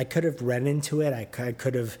been. I could have read into it. I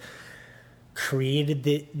could have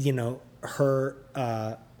created her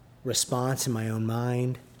response in my own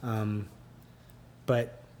mind.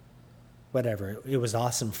 But whatever, it was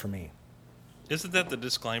awesome for me. Isn't that the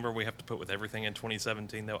disclaimer we have to put with everything in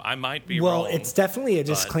 2017, though? I might be Well, wrong. it's definitely a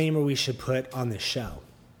disclaimer we should put on the show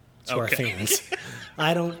to our fans.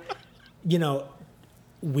 I don't,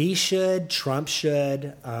 we should, Trump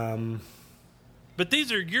should. But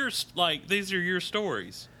these are your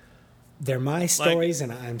stories. They're my stories,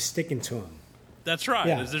 and I'm sticking to them. That's right.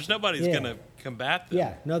 Yeah. There's nobody's going to combat them.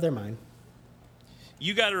 Yeah, no, they're mine.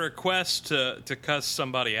 You got a request to cuss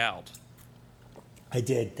somebody out. I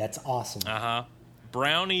did. That's awesome.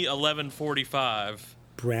 Brownie 1145.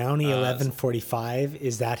 Brownie 1145.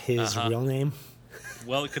 Is that his real name?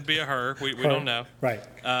 Well, it could be a her. We don't know. Right.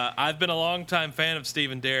 I've been a longtime fan of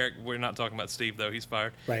Steve and Derek. We're not talking about Steve though. He's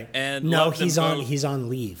fired. Right. And no, love them he's both. on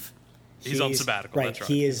leave. He's on sabbatical. Right. That's right.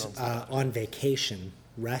 He is on vacation,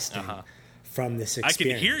 resting from this I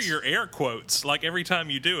can experience. hear your air quotes. Like every time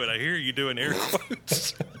you do it, I hear you doing air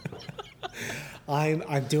quotes.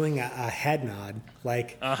 I'm doing a head nod,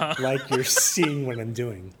 like you're seeing what I'm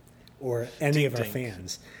doing, or any of our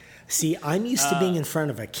fans. See, I'm used to being in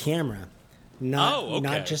front of a camera,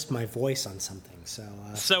 not just my voice on something.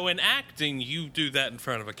 So in acting, you do that in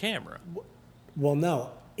front of a camera. Well,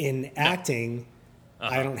 no. In acting,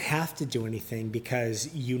 I don't have to do anything, because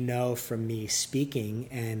from me speaking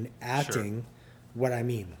and acting what I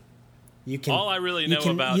mean. You can, all I really know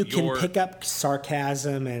about you can pick up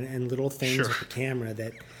sarcasm and little things with the camera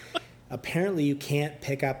that apparently you can't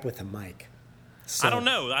pick up with a mic. So, I don't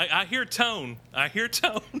know. I hear tone.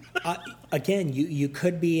 Again, you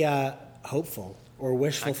could be hopeful or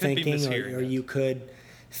wishful thinking, or you could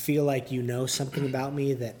feel like you know something about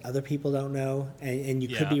me that other people don't know, and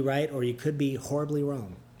you could be right, or you could be horribly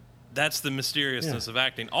wrong. That's the mysteriousness of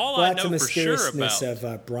acting. I know for sure about that's the mysteriousness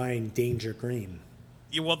of Brian Danger Green.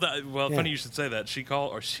 Yeah, funny you should say that. She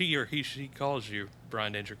calls you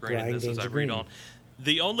Brian Danger Green. Brian as I read on.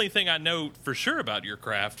 The only thing I know for sure about your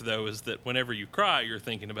craft, though, is that whenever you cry, you're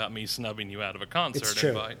thinking about me snubbing you out of a concert it's true.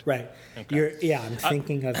 invite. Right. Okay. I'm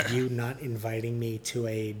thinking of you not inviting me to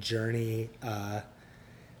a Journey.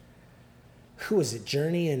 Who was it?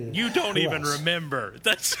 Journey and you don't even remember.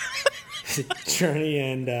 That's Journey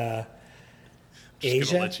and Asia.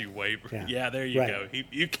 Just gonna let you wait. Yeah, there you go.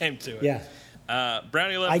 You came to it. Yeah.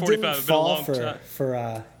 Brownie 1145. I didn't been a fall long time.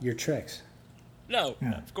 for your tricks. No,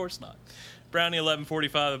 of course not. Brownie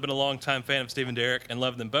 1145. I've been a long-time fan of Steve and Derek and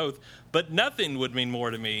love them both, but nothing would mean more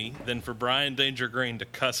to me than for Brian Danger Green to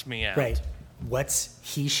cuss me out. Right. What's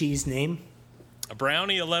she's name?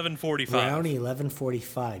 Brownie 1145. Brownie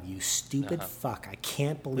 1145. You stupid fuck! I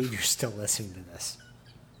can't believe you're still listening to this.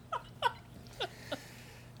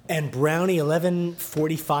 And Brownie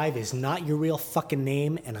 1145 is not your real fucking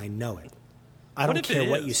name, and I know it. I don't care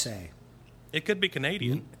what you say. It could be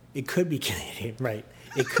Canadian. It could be Canadian, right?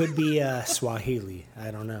 It could be Swahili. I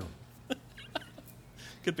don't know.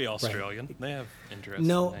 Could be Australian. Right. They have interesting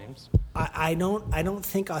names. I don't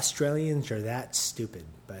think Australians are that stupid,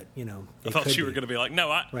 but I thought you were going to be like, no,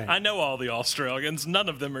 I know all the Australians. None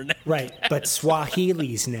of them are named. Right, but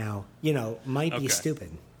Swahilis now, might be stupid.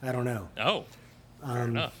 I don't know. Oh, fair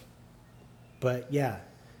enough. But yeah,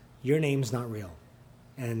 your name's not real,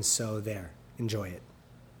 and so there. Enjoy it.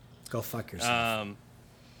 Go fuck yourself.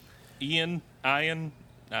 Ian, I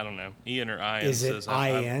don't know. Ian or Ian. Is it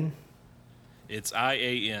I-N? It's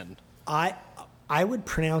I-A-N. I would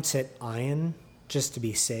pronounce it Ian just to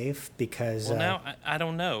be safe, because... Well, now, I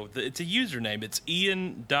don't know. It's a username. It's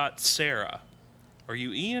Ian.Sarah. Are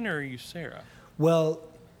you Ian or are you Sarah? Well,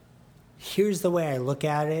 here's the way I look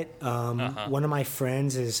at it. One of my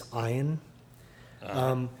friends is Ian.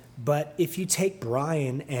 But if you take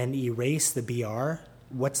Brian and erase the BR,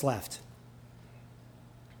 what's left?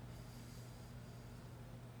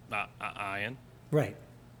 Ian. Right.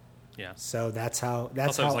 Yeah. So that's how like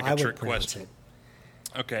I would pronounce question. it.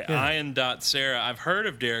 Okay, yeah. Ian.Sarah. I've heard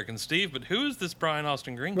of Derek and Steve, but who is this Brian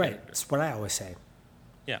Austin Green character? Right. That's what I always say.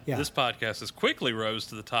 Yeah. This podcast has quickly rose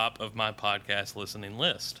to the top of my podcast listening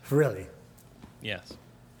list. Really? Yes.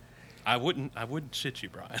 I wouldn't shit you,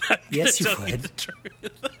 Brian. Yes, you Tell would. the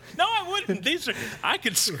truth. No, I wouldn't. I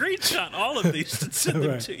could screenshot all of these and send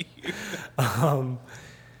them Right. to you.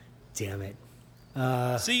 Damn it.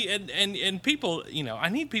 See, and people, I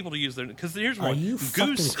need people to use their, because here's Are one. you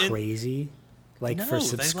fucking Goose in- crazy? Like No, for they like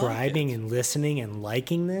subscribing it. and listening and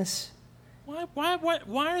liking this? Why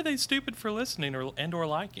are they stupid for listening or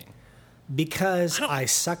liking? Because I don't- I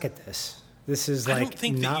suck at this. This is I don't like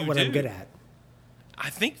think that not you what I'm do. good at. I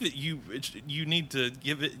think that you need to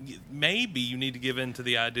give it. Maybe you need to give in to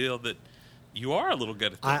the idea that you are a little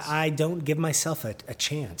good at this. I don't give myself a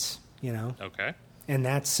chance, Okay. and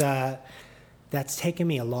that's taken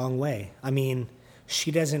me a long way. I mean, she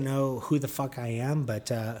doesn't know who the fuck I am, but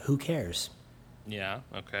who cares? Yeah.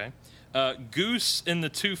 Okay. Goose in the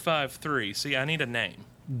 253. See, I need a name.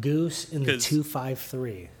 Goose in the 'Cause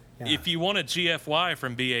 253. Yeah. If you want a GFY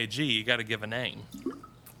from BAG, you got to give a name.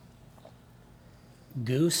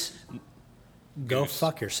 Goose, go Goose.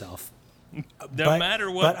 fuck yourself. No matter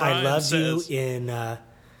what But Brian I love says. you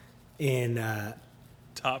in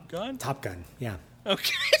Top Gun. Top Gun. Yeah,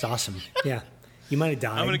 Okay. it's awesome. Yeah, you might have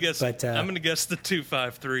died. I'm gonna guess. But I'm gonna guess the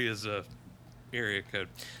 253 is a area code.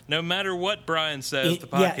 No matter what Brian says, the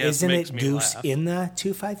podcast isn't makes it me Goose laugh. in the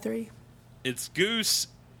 253? It's Goose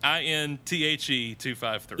INTHE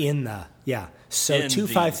 253. Yeah. So In the,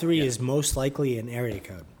 253 yeah. is most likely an area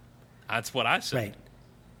code, That's what I said. right?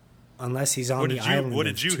 Unless he's on What the did you- island what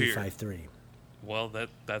of did you hear? 253. Well,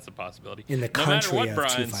 that's a possibility. In the no matter country what of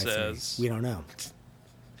Brian 253. says, We don't know.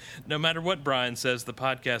 no matter what Brian says, the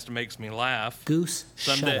podcast makes me laugh. Goose,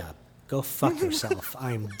 Someday. shut up. Go fuck yourself.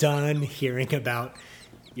 I'm done hearing about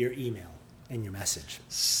your email and your message.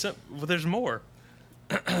 So, well, there's more.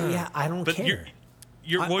 Yeah, I don't But care.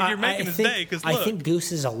 you're making his think, day because I look, think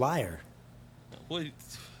Goose is a liar. well,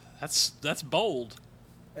 that's bold.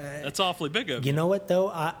 That's awfully big of You know what, though?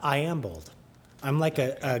 I am bold. I'm like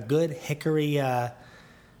a good hickory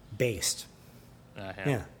based. Uh-huh.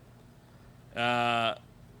 Yeah.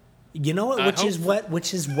 You know what? I Which is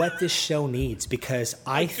hope- what this show needs, because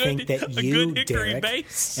I think that a you, good hickory Derek,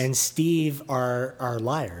 base. and Steve are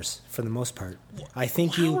liars for the most part. I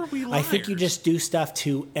think How you. are we I think you liars? just do stuff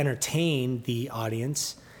to entertain the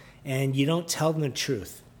audience, and you don't tell them the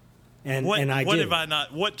truth. And What I what do. have I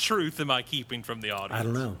not? What truth am I keeping from the audience? I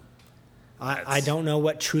don't know. I That's- don't know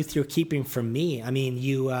what truth you're keeping from me. I mean,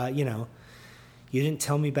 you you didn't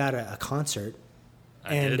tell me about a concert,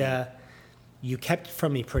 I and didn't. you kept it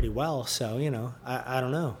from me pretty well. So I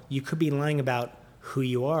don't know. You could be lying about who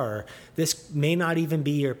you are. This may not even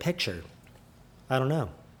be your picture. I don't know.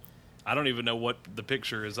 I don't even know what the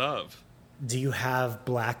picture is of. Do you have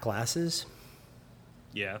black glasses?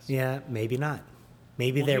 Yes. Yeah, maybe not.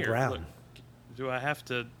 Maybe Well, they're here, brown. look. Do I have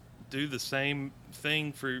to do the same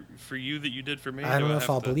thing for you that you did for me? I don't Do know if have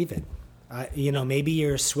I'll to- believe it. Maybe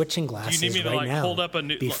you're switching Do glasses you need me to right now hold up a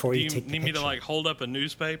before do you you take the need me to picture. hold up a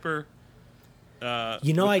newspaper? You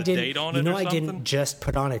know, with I the didn't. date on You it know, or I something? didn't just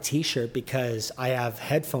put on a T-shirt because I have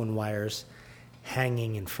headphone wires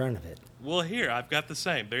hanging in front of it. Well, here I've got the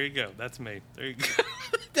same. There you go. That's me. There you go.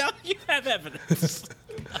 Now you have evidence.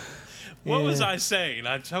 What was Yeah. I saying?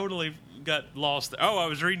 I totally got lost. Oh, I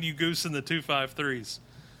was reading you Goose in the 253s.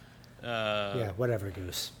 Yeah, whatever,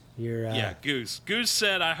 Goose. You're. Yeah, Goose. Goose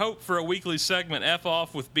said, "I hope for a weekly segment. F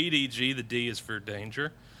off with BDG. The D is for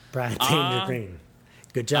danger. Brian Taylor Green.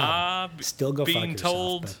 Good job. Still go fuck being yourself,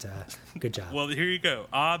 told- but good job. Well, here you go.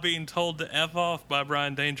 Being told to F off by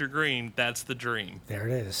Brian Danger Green. That's the dream. There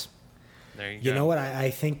it is. There you go. You know what?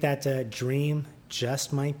 I think that dream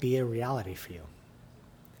just might be a reality for you,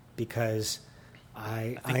 because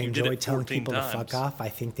I think you did enjoy it telling 14 people to fuck times. off. I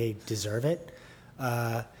think they deserve it.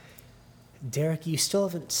 Derek, you still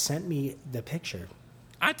haven't sent me the picture.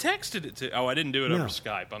 I texted it to. Oh, I didn't do it No. over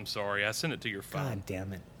Skype. I'm sorry. I sent it to your phone. God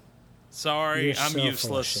damn it! Sorry, You're I'm so full of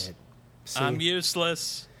useless. shit. See, I'm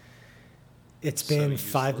useless. it's so been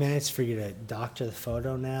 5 useless. minutes for you to doctor the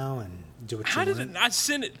photo now and do what How you did want. it? I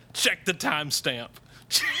sent it. Check the timestamp.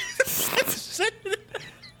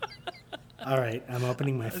 All right, I'm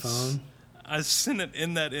opening my phone. I sent it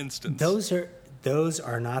in that instance. Those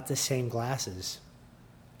are not the same glasses,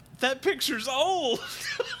 That picture's old.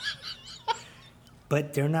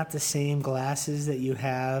 but they're not the same glasses that you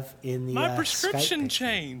have in the My Skype prescription picture.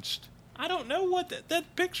 changed. I don't know what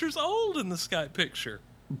that picture's old in the Skype picture.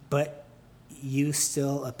 But you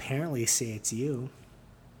still apparently say it's you.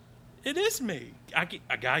 It is me.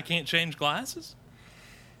 A guy can't change glasses?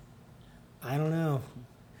 I don't know.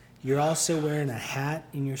 You're also wearing a hat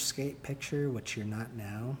in your skate picture, which you're not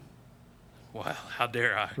now. Well, how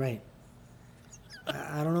dare I? Right.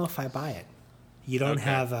 I don't know if I buy it. You don't Okay.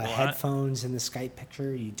 have Well, headphones in the Skype picture?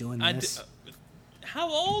 Are you doing this? How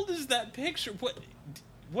old is that picture?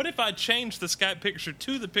 What if I change the Skype picture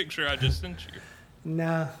to the picture I just sent you?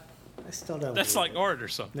 Nah, I still don't. That's believe like art or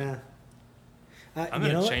something. Nah. I'm you going know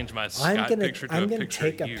to what? change my I'm Skype gonna, picture to I'm a gonna picture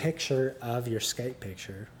take of a you. picture of your Skype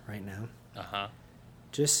picture right now, Uh-huh.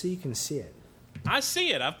 just so you can see it. I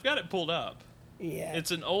see it. I've got it pulled up. Yeah,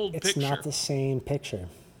 It's an old it's picture. not the same picture.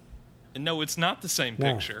 No, it's not the same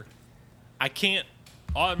No. picture. I can't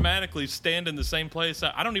automatically stand in the same place.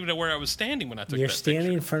 I don't even know where I was standing when I took You're that standing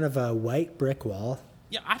picture. in front of a white brick wall.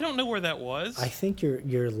 Yeah, I don't know where that was. I think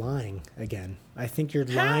you're lying again. I think you're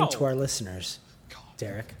lying How? to our listeners, God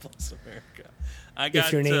Derek. bless America. I got.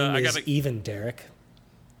 If your name I is got. even Derek,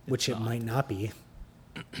 which it might not be,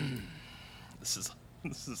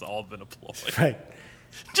 This is all been a ploy. right?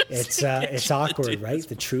 Just It's awkward, right?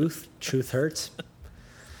 The truth hurts.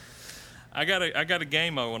 I got a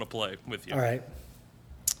game I want to play with you. All right,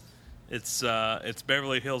 It's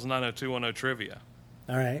Beverly Hills 90210 trivia.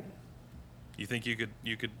 all right. You think you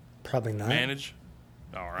could Probably not. manage?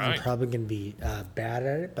 All I'm right. probably gonna be bad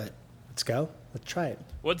at it, but let's go. Let's try it.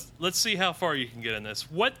 Let's see how far you can get in this.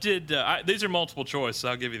 What did these are multiple choice? So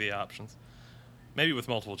I'll give you the options. Maybe with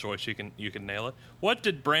multiple choice you can nail it. What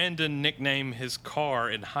did Brandon nickname his car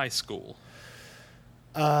in high school?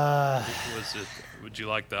 Was it? Would you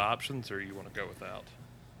like the options, or you want to go without?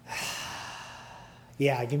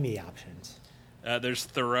 Yeah, give me the options. There's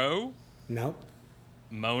Thoreau, Nope.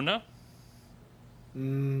 Mona,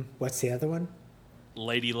 What's the other one?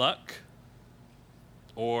 Lady Luck,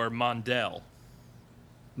 or Mondell.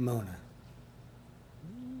 Mona.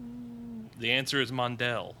 The answer is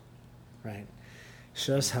Mondell. Right.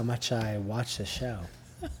 Shows how much I watch the show.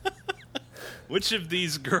 Which of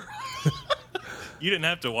these girls? You didn't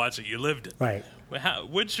have to watch it; you lived it. Right.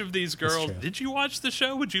 Which of these girls true. did you watch the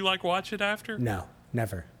show? Would you watch it after? No,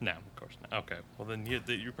 never. No, of course not. Okay, well then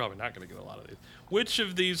you're probably not going to get a lot of these. Which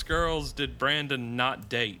of these girls did Brandon not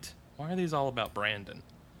date? Why are these all about Brandon?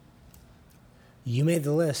 You made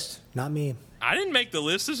the list, not me. I didn't make the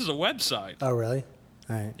list. This is a website. Oh, really?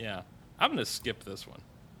 All right. Yeah, I'm going to skip this one.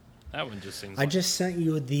 That one just seems. I just sent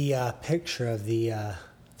you the picture of the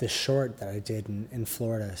short that I did in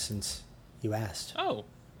Florida since you asked. Oh,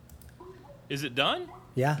 is it done?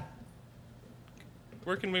 Yeah.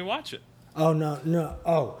 Where can we watch it? Oh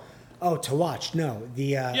no. Oh, to watch. No,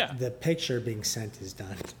 Yeah. the picture being sent is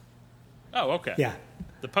done. Oh, okay. Yeah.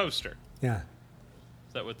 The poster. Yeah.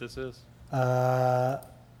 Is that what this is?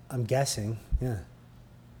 I'm guessing. Yeah.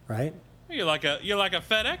 Right. You're like a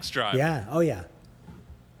FedEx driver. Yeah. Oh yeah.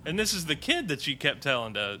 And this is the kid that you kept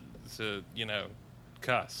telling to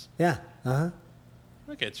cuss. Yeah. Uh huh.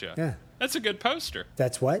 Look at you. Yeah. That's a good poster.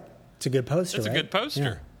 That's what? It's a good poster. That's a right? good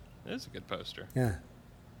poster. It is a good poster. Yeah.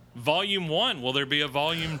 Volume 1. Will there be a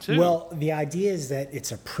volume 2? Well, the idea is that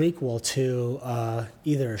it's a prequel to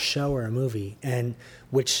either a show or a movie, and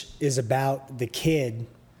which is about the kid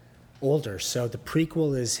older. So the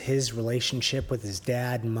prequel is his relationship with his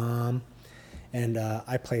dad and mom, and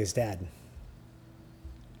I play his dad.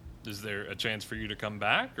 Is there a chance for you to come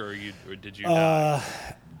back, or did you die?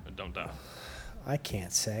 Don't die. I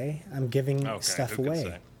can't say. I'm giving Okay, stuff who can away.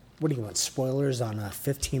 say? What do you want? Spoilers on a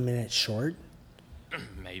 15-minute short?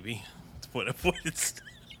 Maybe. What it's.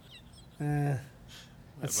 That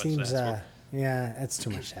much to seems. ask for. Yeah, that's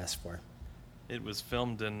too much to ask for. It was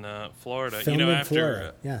filmed in Florida. Filmed in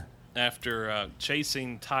Florida. Yeah. After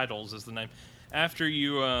Chasing Titles is the name. After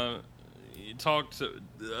you talked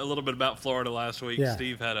a little bit about Florida last week, Yeah.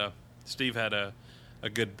 Steve had a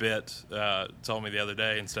good bit. Told me the other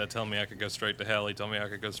day, instead of telling me I could go straight to hell, he told me I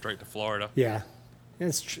could go straight to Florida. Yeah.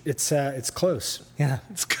 It's close. Yeah.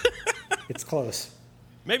 It's good. It's close.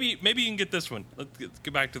 Maybe you can get this one. Let's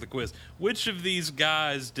get back to the quiz. Which of these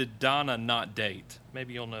guys did Donna not date?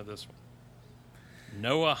 Maybe you'll know this one.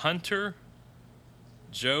 Noah Hunter,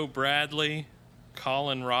 Joe Bradley,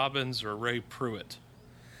 Colin Robbins, or Ray Pruitt?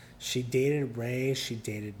 She dated Ray, she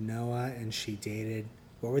dated Noah, and she dated...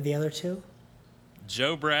 What were the other two?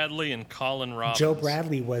 Joe Bradley and Colin Robbins. Joe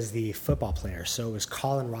Bradley was the football player, so it was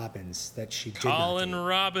Colin Robbins that she did Colin not date.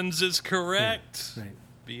 Robbins is correct. Right.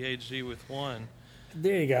 BAG with 1.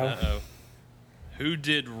 There you go. Uh-oh. Who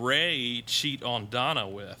did Ray cheat on Donna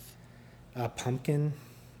with? Pumpkin?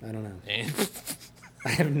 I don't know. And I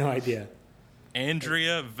have no idea.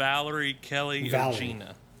 Andrea, Valerie, Kelly, Valerie. or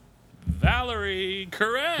Gina? Valerie,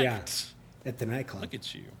 correct. Yeah. At the nightclub. Look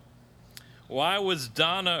at you. Why was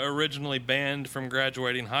Donna originally banned from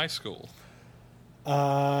graduating high school?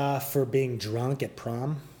 For being drunk at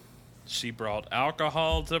prom. She brought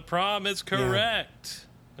alcohol to prom. Is correct.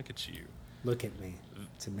 Look at you. Look at me.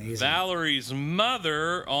 It's amazing. Valerie's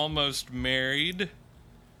mother almost married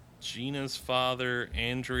Gina's father,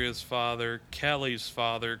 Andrea's father, Kelly's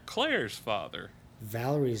father, Claire's father.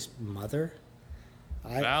 Valerie's mother?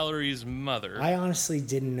 Valerie's mother. I honestly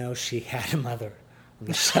didn't know she had a mother on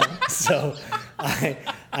the show, so I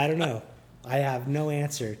don't know. I have no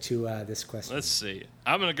answer to this question. Let's see.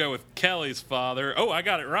 I'm going to go with Kelly's father. Oh, I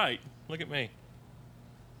got it right. Look at me.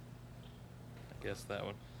 I guess that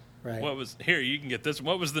one. Right. What was here? You can get this.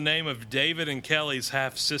 What was the name of David and Kelly's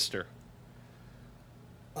half sister?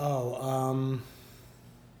 Oh,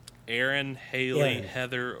 Aaron, Haley, Aaron.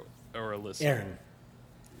 Heather, or Alyssa? Aaron.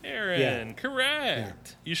 Aaron, Yeah. correct.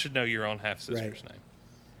 Yeah. You should know your own half sister's Right. name.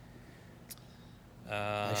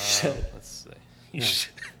 I should. Let's see. You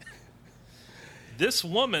should. This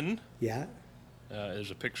woman, Yeah.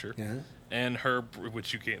 there's a picture, Yeah. and her,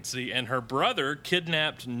 which you can't see, and her brother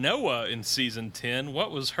kidnapped Noah in season 10.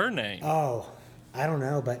 What was her name? Oh, I don't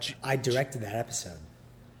know, but I directed that episode.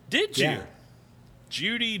 Did you? Yeah.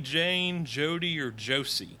 Judy, Jane, Jody, or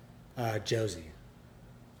Josie? Josie.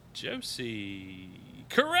 Josie.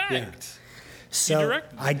 Correct. So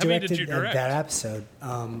direct- I how many directed did you direct? that episode.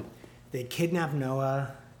 They kidnapped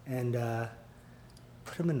Noah and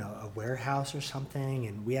put him in a warehouse or something,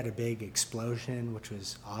 and we had a big explosion, which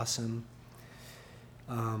was awesome.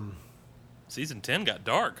 Season 10 got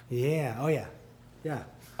dark. Yeah. Oh, yeah. Yeah.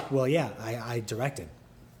 Well, yeah, I directed.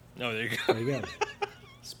 Oh, there you go. There you go.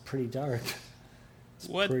 It's pretty dark. It's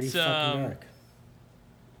What, pretty fucking dark.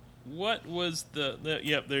 What was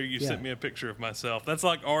yep, there you Yeah. sent me a picture of myself. That's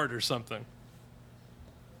like art or something.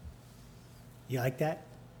 You like that?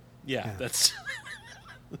 Yeah, Yeah. that's...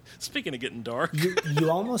 Speaking of getting dark. You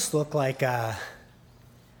almost look like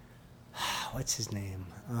what's his name?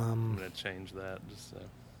 I'm going to change that just so I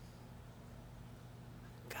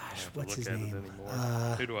Gosh, don't have to what's look his at it name?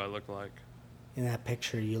 anymore. Who do I look like? In that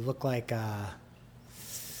picture, you look like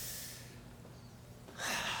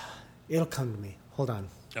it'll come to me. Hold on.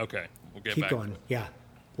 Okay, we'll get Keep back. going. Yeah.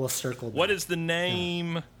 We'll circle back. What is the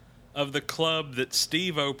name of the club that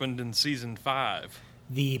Steve opened in season 5?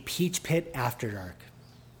 The Peach Pit After Dark?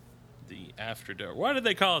 The After Dark. Why did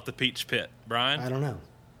they call it the Peach Pit, Brian? I don't know.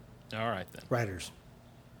 All right, then. Writers.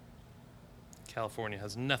 California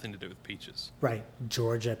has nothing to do with peaches. Right.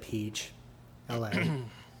 Georgia Peach. LA.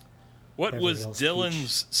 What Beverly was Hills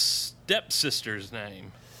Dylan's stepsister's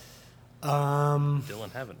name?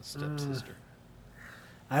 Dylan having a stepsister.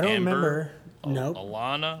 I don't Amber, remember. Nope.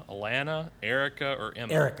 Alana, Erica, or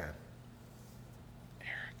Emma? Erica.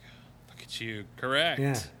 Look at you. Correct.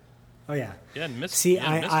 Yeah. Oh, yeah. You hadn't missed See, you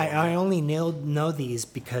hadn't missed one I yet. only know these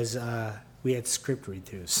because we had script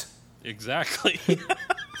read-throughs. Exactly.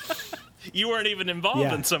 You weren't even involved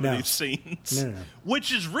Yeah, in some no. of these scenes. No.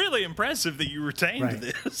 Which is really impressive that you retained Right.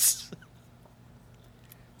 this.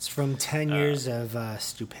 It's from 10 years of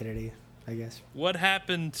stupidity, I guess. What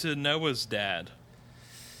happened to Noah's dad?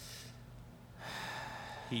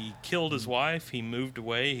 He killed his wife, he moved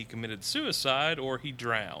away, he committed suicide, or he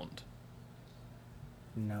drowned.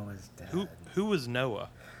 Noah's dad. Who was Noah?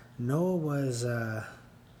 Noah was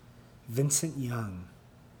Vincent Young.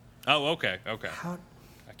 Oh, okay. How?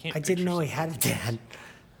 I can't. I didn't picture know he something. had a dad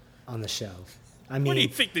on the show. I mean, Where do you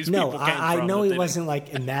think these no, people came I from know that he they wasn't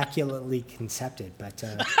like immaculately concepted, but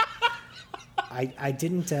I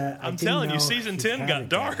didn't. I'm didn't telling you, know season he 10 had got a dad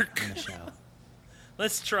dark. on the show.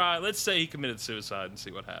 Let's say he committed suicide and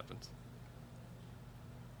see what happens.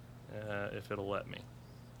 If it'll let me.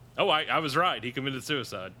 Oh, I was right. He committed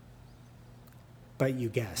suicide. But you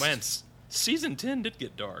guessed. Man, season 10 did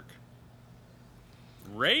get dark.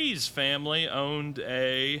 Ray's family owned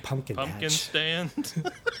a Pumpkin patch. stand.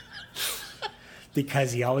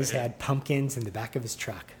 Because he always had pumpkins in the back of his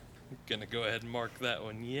truck. Gonna go ahead and mark that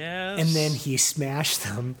one. Yes. And then he smashed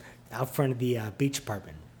them out front of the beach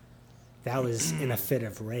apartment. That was in a fit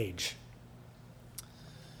of rage.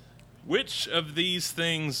 Which of these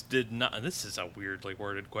things did not? This is a weirdly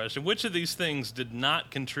worded question. Which of these things did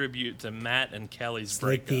not contribute to Matt and Kelly's It's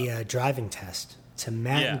like breakup? the driving test to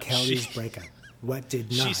Matt Yeah, and Kelly's she- breakup. What did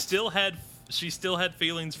not? She still had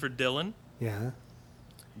feelings for Dylan. Yeah.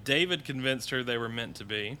 David convinced her they were meant to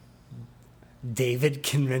be. David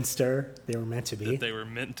convinced her they were meant to be. That they were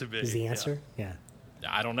meant to be. Is the Yeah. answer? Yeah.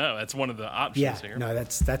 I don't know. That's one of the options Yeah. here. No,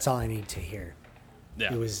 that's all I need to hear.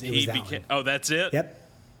 Yeah. it was He that became. one. Oh, that's it. Yep.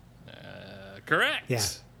 Correct. Yeah.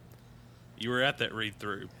 You were at that read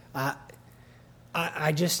through.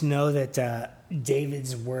 I just know that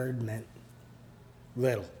David's word meant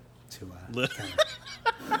little to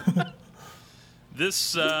Kelly.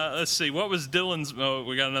 This. Let's see. What was Dylan's? Oh,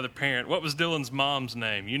 we got another parent. What was Dylan's mom's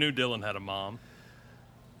name? You knew Dylan had a mom.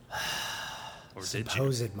 Or did you?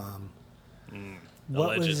 Supposed mom.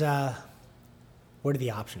 What Alleged. was, what are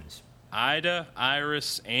the options? Ida,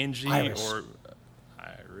 Iris, Angie, Iris. or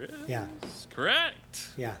Iris? Yeah. Correct.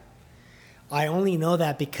 Yeah. I only know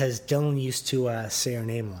that because Dylan used to say her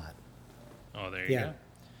name a lot. Oh, there you Yeah. go.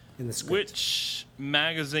 In the script. Which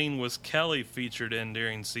magazine was Kelly featured in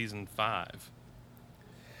during season 5?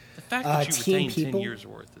 The fact that you Teen retained 10 People? years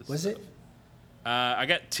worth is Was it? I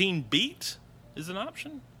got Teen Beat is an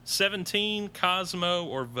option. 17, Cosmo,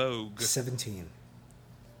 or Vogue. 17.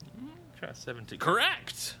 Try 17.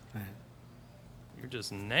 Correct. All right. You're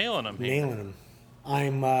just nailing them here. Nailing them.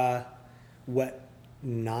 I'm,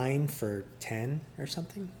 9 for 10 or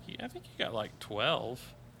something? Yeah, I think you got like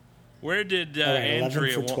 12. Where did All right, 11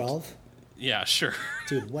 Andrea for want- 12? Yeah, sure.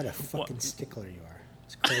 Dude, what a fucking stickler you are.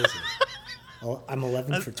 It's crazy. I'm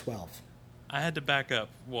 11 for 12. I had to back up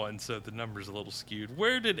one, so the number's a little skewed.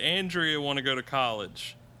 Where did Andrea want to go to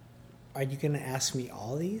college? Are you going to ask me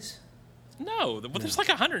all these? No, there's like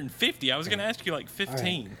 150. I was going to ask you like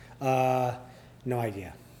 15. No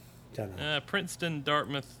idea. Don't know. Princeton,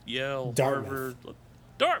 Dartmouth, Yale, Dartmouth. Harvard.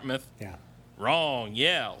 Dartmouth? Yeah. Wrong.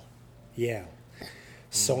 Yale. Yeah.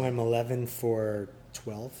 So I'm 11 for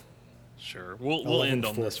 12? Sure. We'll 11 end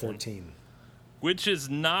on for this 13. one. Which is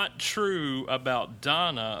not true about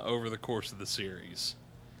Donna over the course of the series.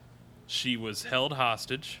 She was held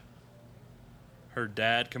hostage. Her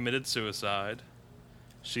dad committed suicide.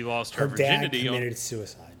 She lost her Her dad virginity. committed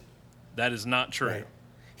suicide. That is not true. Right.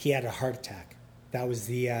 He had a heart attack. That was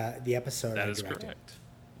the episode That I is directed. correct.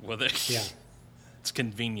 Well, Yeah. it's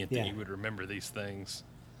convenient that Yeah. you would remember these things.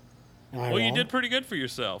 Am I Well, you wrong? did pretty good for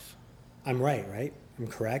yourself. I'm right? I'm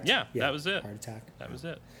correct? Yeah, that was it. Heart attack. That was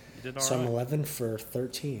it. You did all So right. I'm 11 for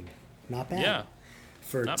 13. Not bad. Yeah.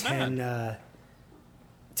 For Not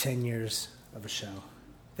 10 years of a show.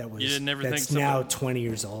 That was You didn't ever that's think now somebody- 20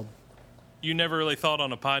 years old. You never really thought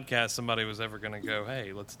on a podcast somebody was ever going to go,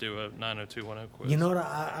 hey, let's do a 90210 quiz. You know what?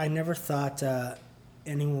 I never thought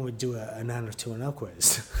anyone would do a 90210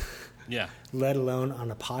 quiz, Yeah. let alone on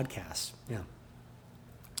a podcast. Yeah.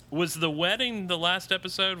 Was the wedding the last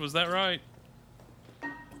episode? Was that right?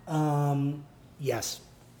 Yes.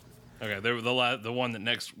 Okay, they were the one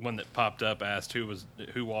that popped up asked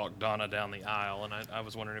who walked Donna down the aisle, and I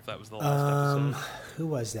was wondering if that was the last episode. Who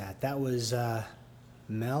was that? That was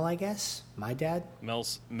Mel, I guess. My dad.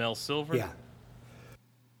 Mel Silver. Yeah.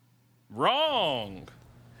 Wrong.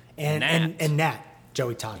 And Nat. and Nat,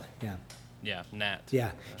 Joey Tata. Yeah. Yeah, Nat.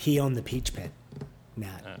 Yeah. He owned the Peach Pit.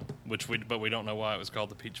 Nat. But we don't know why it was called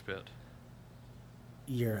the Peach Pit.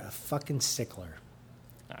 You're a fucking stickler.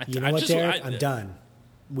 I- You know I what, just- Derek? I- I'm done.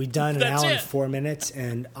 We done an That's hour and it. 4 minutes,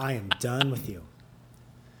 and I am done with you.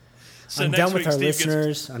 So I'm next done with week our Steve gets-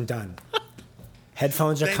 listeners. I'm done.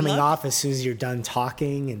 Headphones are They coming love- off as soon as you're done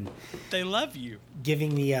talking and They love you.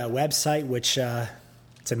 giving the website, which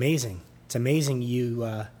it's amazing. It's amazing you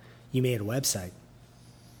made a website.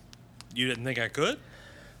 You didn't think I could?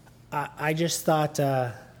 I just thought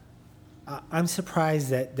I'm surprised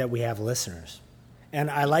that we have listeners, and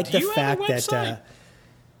I like Do the you have a fact that website?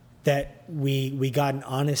 that we got an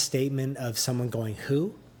honest statement of someone going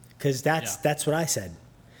who, because that's what I said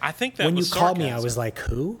I think that when you was called me. I sarcasm. was like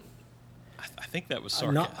who? I think that was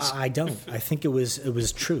No, sarcasm. I don't. I think it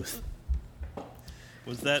was truth.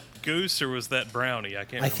 Was that Goose or was that Brownie? I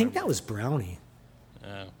can't. I think that remember. was Brownie.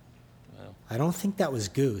 Oh. I don't think that was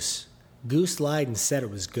Goose. Goose lied and said it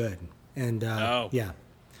was good, and Oh. yeah,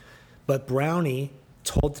 but Brownie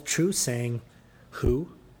told the truth, saying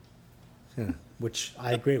who, yeah, which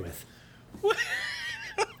I agree with.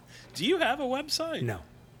 Do you have a website? No.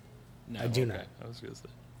 No, I do okay. not. I was going to say.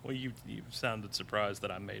 Well, you sounded surprised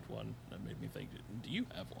that I made one. That made me think. Do you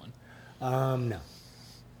have one? No.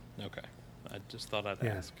 Okay. I just thought I'd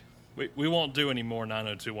Yeah. ask. We won't do any more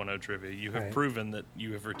 90210 trivia. You have Right. proven that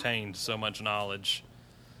you have retained so much knowledge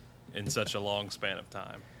in such a long span of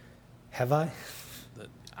time. Have I?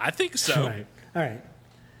 I think so. All right. All right.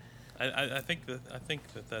 I think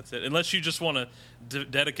that that's it. Unless you just want to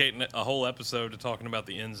dedicate a whole episode to talking about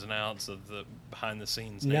the ins and outs of the behind the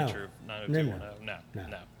scenes No. nature of 90210.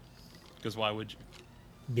 No. Because why would you?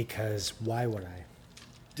 Because why would I?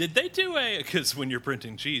 Did they do a? Because when you're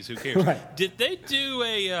printing cheese, who cares? Right. Did they do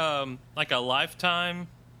a like a lifetime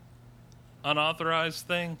unauthorized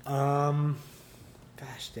thing? Gosh,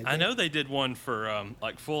 did I they? know they did one for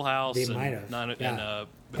like Full House. They and might have. Yeah. and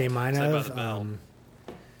They might Saved by have. the Bell.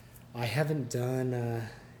 I haven't done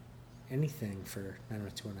anything for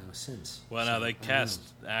 90210 since. Well, so no, I they don't cast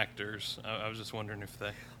know. actors. I was just wondering if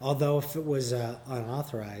they Although if it was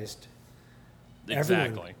unauthorized, exactly.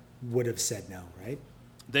 everyone would have said no, right?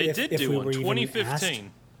 They if- did if do we one. were even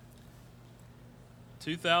 2015.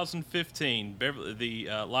 2015, the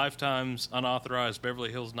Lifetime's unauthorized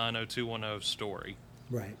Beverly Hills 90210 story.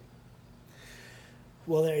 Right.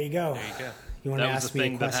 Well, there you go. There you go. You want to That was ask the me a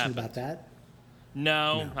thing that question happened. about that?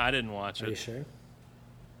 No, No. I didn't watch Are it. you sure?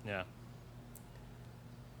 Yeah.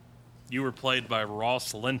 You were played by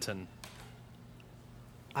Ross Linton.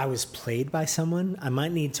 I was played by someone? I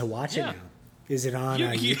might need to watch Yeah. it now. Is it on You-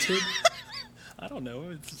 YouTube? I don't know.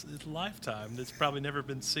 It's Lifetime. That's probably never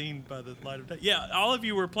been seen by the light of day. Yeah, all of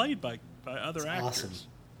you were played by other actors. Awesome.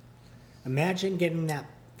 Imagine getting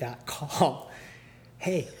that call.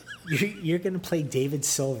 Hey, you're going to play David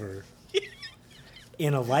Silver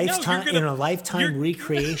in a lifetime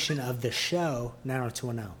recreation of the show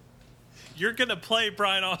 90210. You're going to play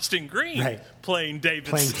Brian Austin Green Right. playing David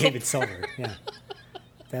Playing Silver. David Silver. Yeah.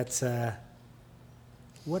 That's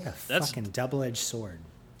what a That's- fucking double-edged sword.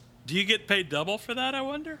 Do you get paid double for that, I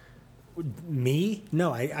wonder? Me?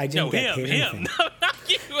 No, I didn't No, get paid him. anything. No, not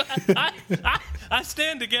you. I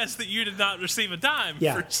stand to guess that you did not receive a dime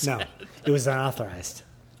Yeah, for no, set. it was unauthorized.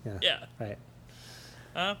 Yeah. Yeah. Right.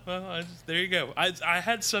 Well, there you go. I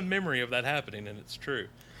had some memory of that happening, and it's true.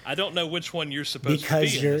 I don't know which one you're supposed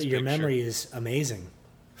Because to be in this your picture. memory is amazing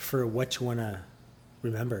for what you want to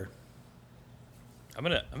remember. I'm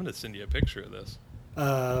gonna send you a picture of this.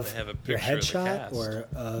 Of They have a your picture of the headshot cast. or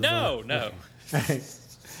of, No. okay.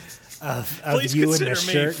 of Please you in consider the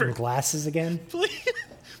me shirt for- and glasses again.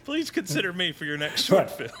 Please consider me for your next short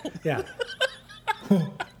Right. film. Yeah.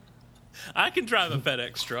 I can drive a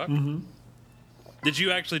FedEx truck. Mm-hmm. Did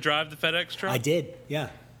you actually drive the FedEx truck? I did. Yeah.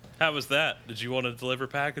 How was that? Did you want to deliver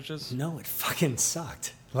packages? No, it fucking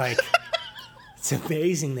sucked. Like, it's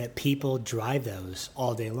amazing that people drive those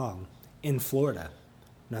all day long in Florida,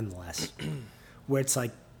 nonetheless, where it's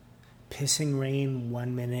like pissing rain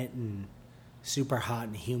 1 minute and super hot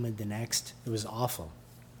and humid the next. It was awful.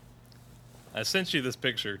 I sent you this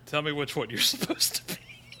picture. Tell me which one you're supposed to be.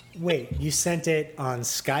 Wait, you sent it on I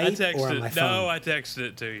Skype or on my texted. phone? No, I texted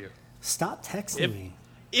it to you. Stop texting me.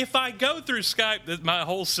 If I go through Skype, my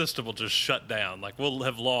whole system will just shut down. Like we'll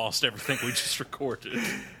have lost everything we just recorded.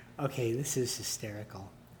 Okay, this is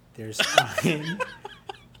hysterical. There's Ian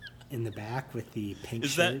in the back with the pink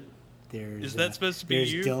Is that- shirt. There's, is that supposed to be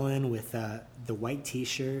there's you? Dylan with the white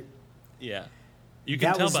T-shirt. Yeah, you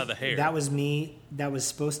can tell by the hair. That was me. That was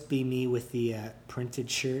supposed to be me with the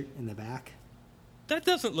printed shirt in the back. That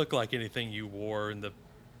doesn't look like anything you wore in the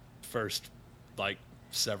first, like,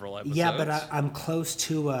 several episodes. Yeah, but I'm close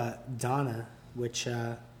to Donna, which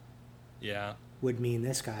Yeah, would mean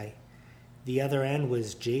this guy. The other end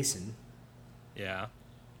was Jason yeah.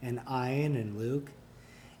 and Ian and Luke,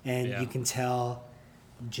 and Yeah. you can tell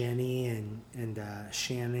Jenny and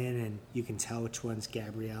Shannon, and you can tell which one's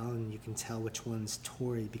Gabrielle, and you can tell which one's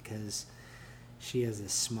Tori because she has the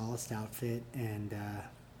smallest outfit, and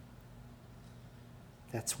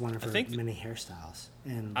that's one of I her think- many hairstyles.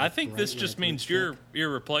 And I like, think this bright just red means lipstick. you're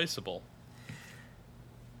irreplaceable.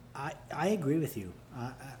 I agree with you.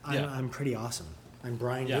 Yeah. I'm pretty awesome. I'm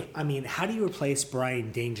Brian. Yeah. I mean, how do you replace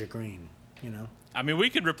Brian Danger Green? You know, I mean, we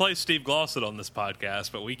could replace Steve Glossett on this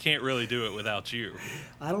podcast, but we can't really do it without you.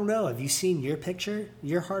 I don't know. Have you seen your picture?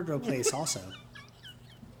 You're hard to replace, also.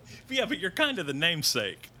 Yeah, but you're kind of the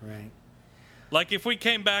namesake. Right. Like, if we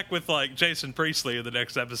came back with, like, Jason Priestley in the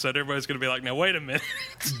next episode, everybody's going to be like, now, wait a minute.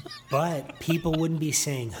 But people wouldn't be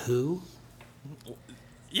saying who.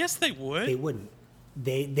 Yes, they would. They wouldn't.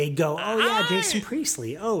 They'd go, oh yeah, Jason I-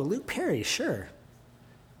 Priestley. Oh, Luke Perry, sure.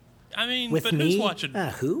 I mean, With but me, who's watching,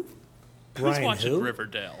 who? who's Brian watching who?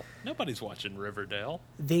 Riverdale? Nobody's watching Riverdale.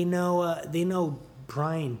 They know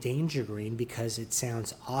Brian Danger Green because it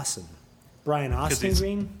sounds awesome. Brian Austin he's-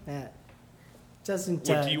 Green, that doesn't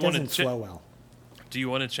Well, do you wanna doesn't cha- flow well. Do you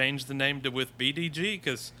want to change the name to with BDG?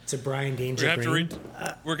 Because It's a Brian Danger we're Green.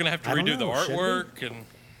 going to have to I don't redo the know, should we? artwork. And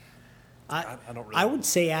I don't really I know. would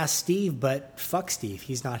say ask Steve, but fuck Steve.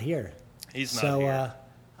 He's not here. He's not so, here.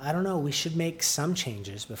 I don't know. We should make some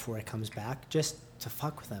changes before he comes back, just to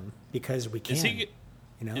fuck with him because we can. Is he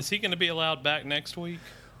you know? is he going to be allowed back next week?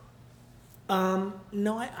 No,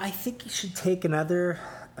 I think he should take another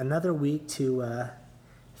week to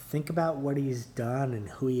think about what he's done and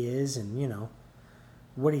who he is, and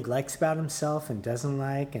what he likes about himself and doesn't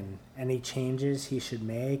like, and any changes he should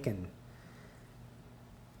make, and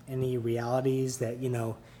any realities that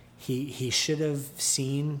he should have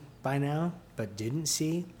seen by now but didn't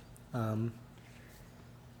see.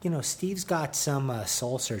 Steve's got some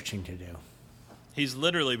soul searching to do. He's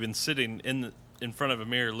literally been sitting in front of a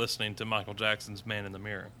mirror listening to Michael Jackson's Man in the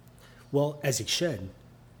Mirror. Well, as he should.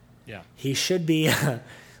 Yeah. He should be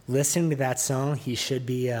listening to that song. He should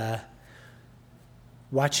be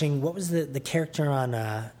watching, what was the character on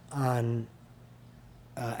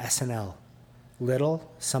SNL?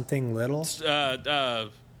 Something Little?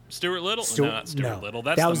 Stuart Little? Not Stuart Little.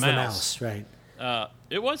 That's that was the mouse. The mouse, right.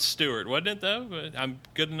 It was Stuart, wasn't it, though? I'm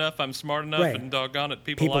good enough, I'm smart enough, Right. and doggone it,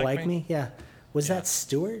 people like me? Yeah. Was that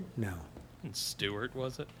Stuart? No. Stuart,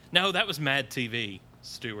 was it? No, that was Mad TV.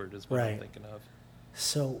 Stuart is what I'm Right. thinking of.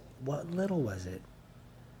 So what Little was it?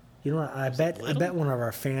 You know what? I bet Little? one of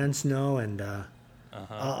our fans know, and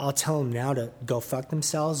I'll tell them now to go fuck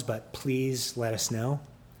themselves. But please let us know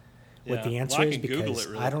what the Yeah. answer Well, I is, can Google because it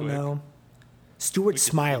really I don't quick. know. Stuart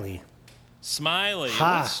Smiley. Smiley. It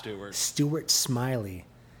Ha! was Stuart. Stuart Smiley.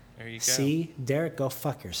 There you go. See, Derek, go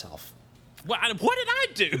fuck yourself. What did I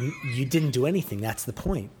do? You didn't do anything. That's the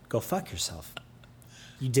point. Go fuck yourself.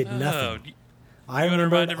 You did nothing. I wanna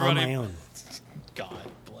remembered remind on everybody- my own.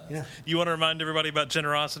 God bless. Yeah. You want to remind everybody about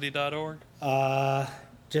generosity.org?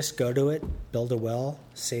 Just go to it, build a well,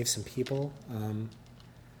 save some people.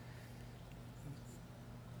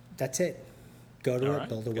 That's it. Go to All it, right,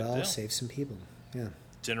 build a good well, deal. save some people. Yeah.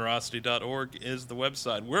 Generosity.org is the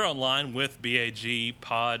website. We're online with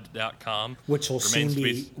bagpod.com. Which will soon Remains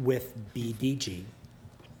to be with BDG.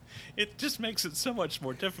 It just makes it so much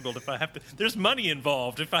more difficult if I have to. There's money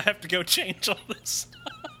involved if I have to go change all this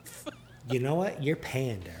stuff. You know what? You're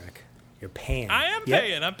paying, Derek. You're paying. I am Yep.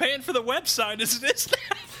 paying. I'm paying for the website as it is now.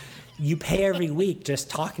 You pay every week just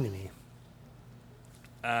talking to me.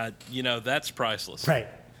 That's priceless. Right.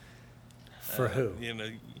 For who?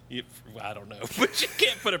 I don't know, but you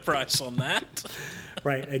can't put a price on that.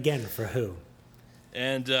 Right. Again, for who?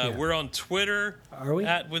 And we're on Twitter. Are we?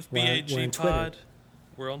 At with We're on BAG Twitter. Pod.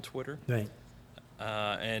 We're on Twitter. Right.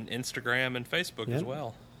 And Instagram and Facebook as Yep.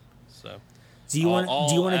 well. So Do you want all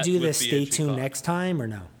to at do with this Stay BAG tuned Pod. next time or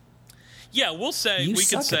no? Yeah, we'll say You we could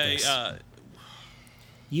suck at say. this. Well,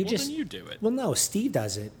 then you do it. Well, no, Steve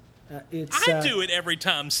does it. It's I do it every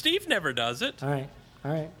time. Steve never does it. All right.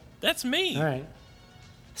 All right. That's me. All right.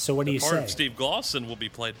 So what do you Part say? of Steve Glosson will be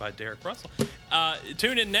played by Derek Russell.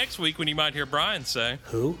 Tune in next week when you might hear Brian say,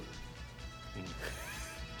 Who?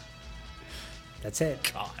 That's it.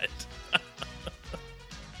 God.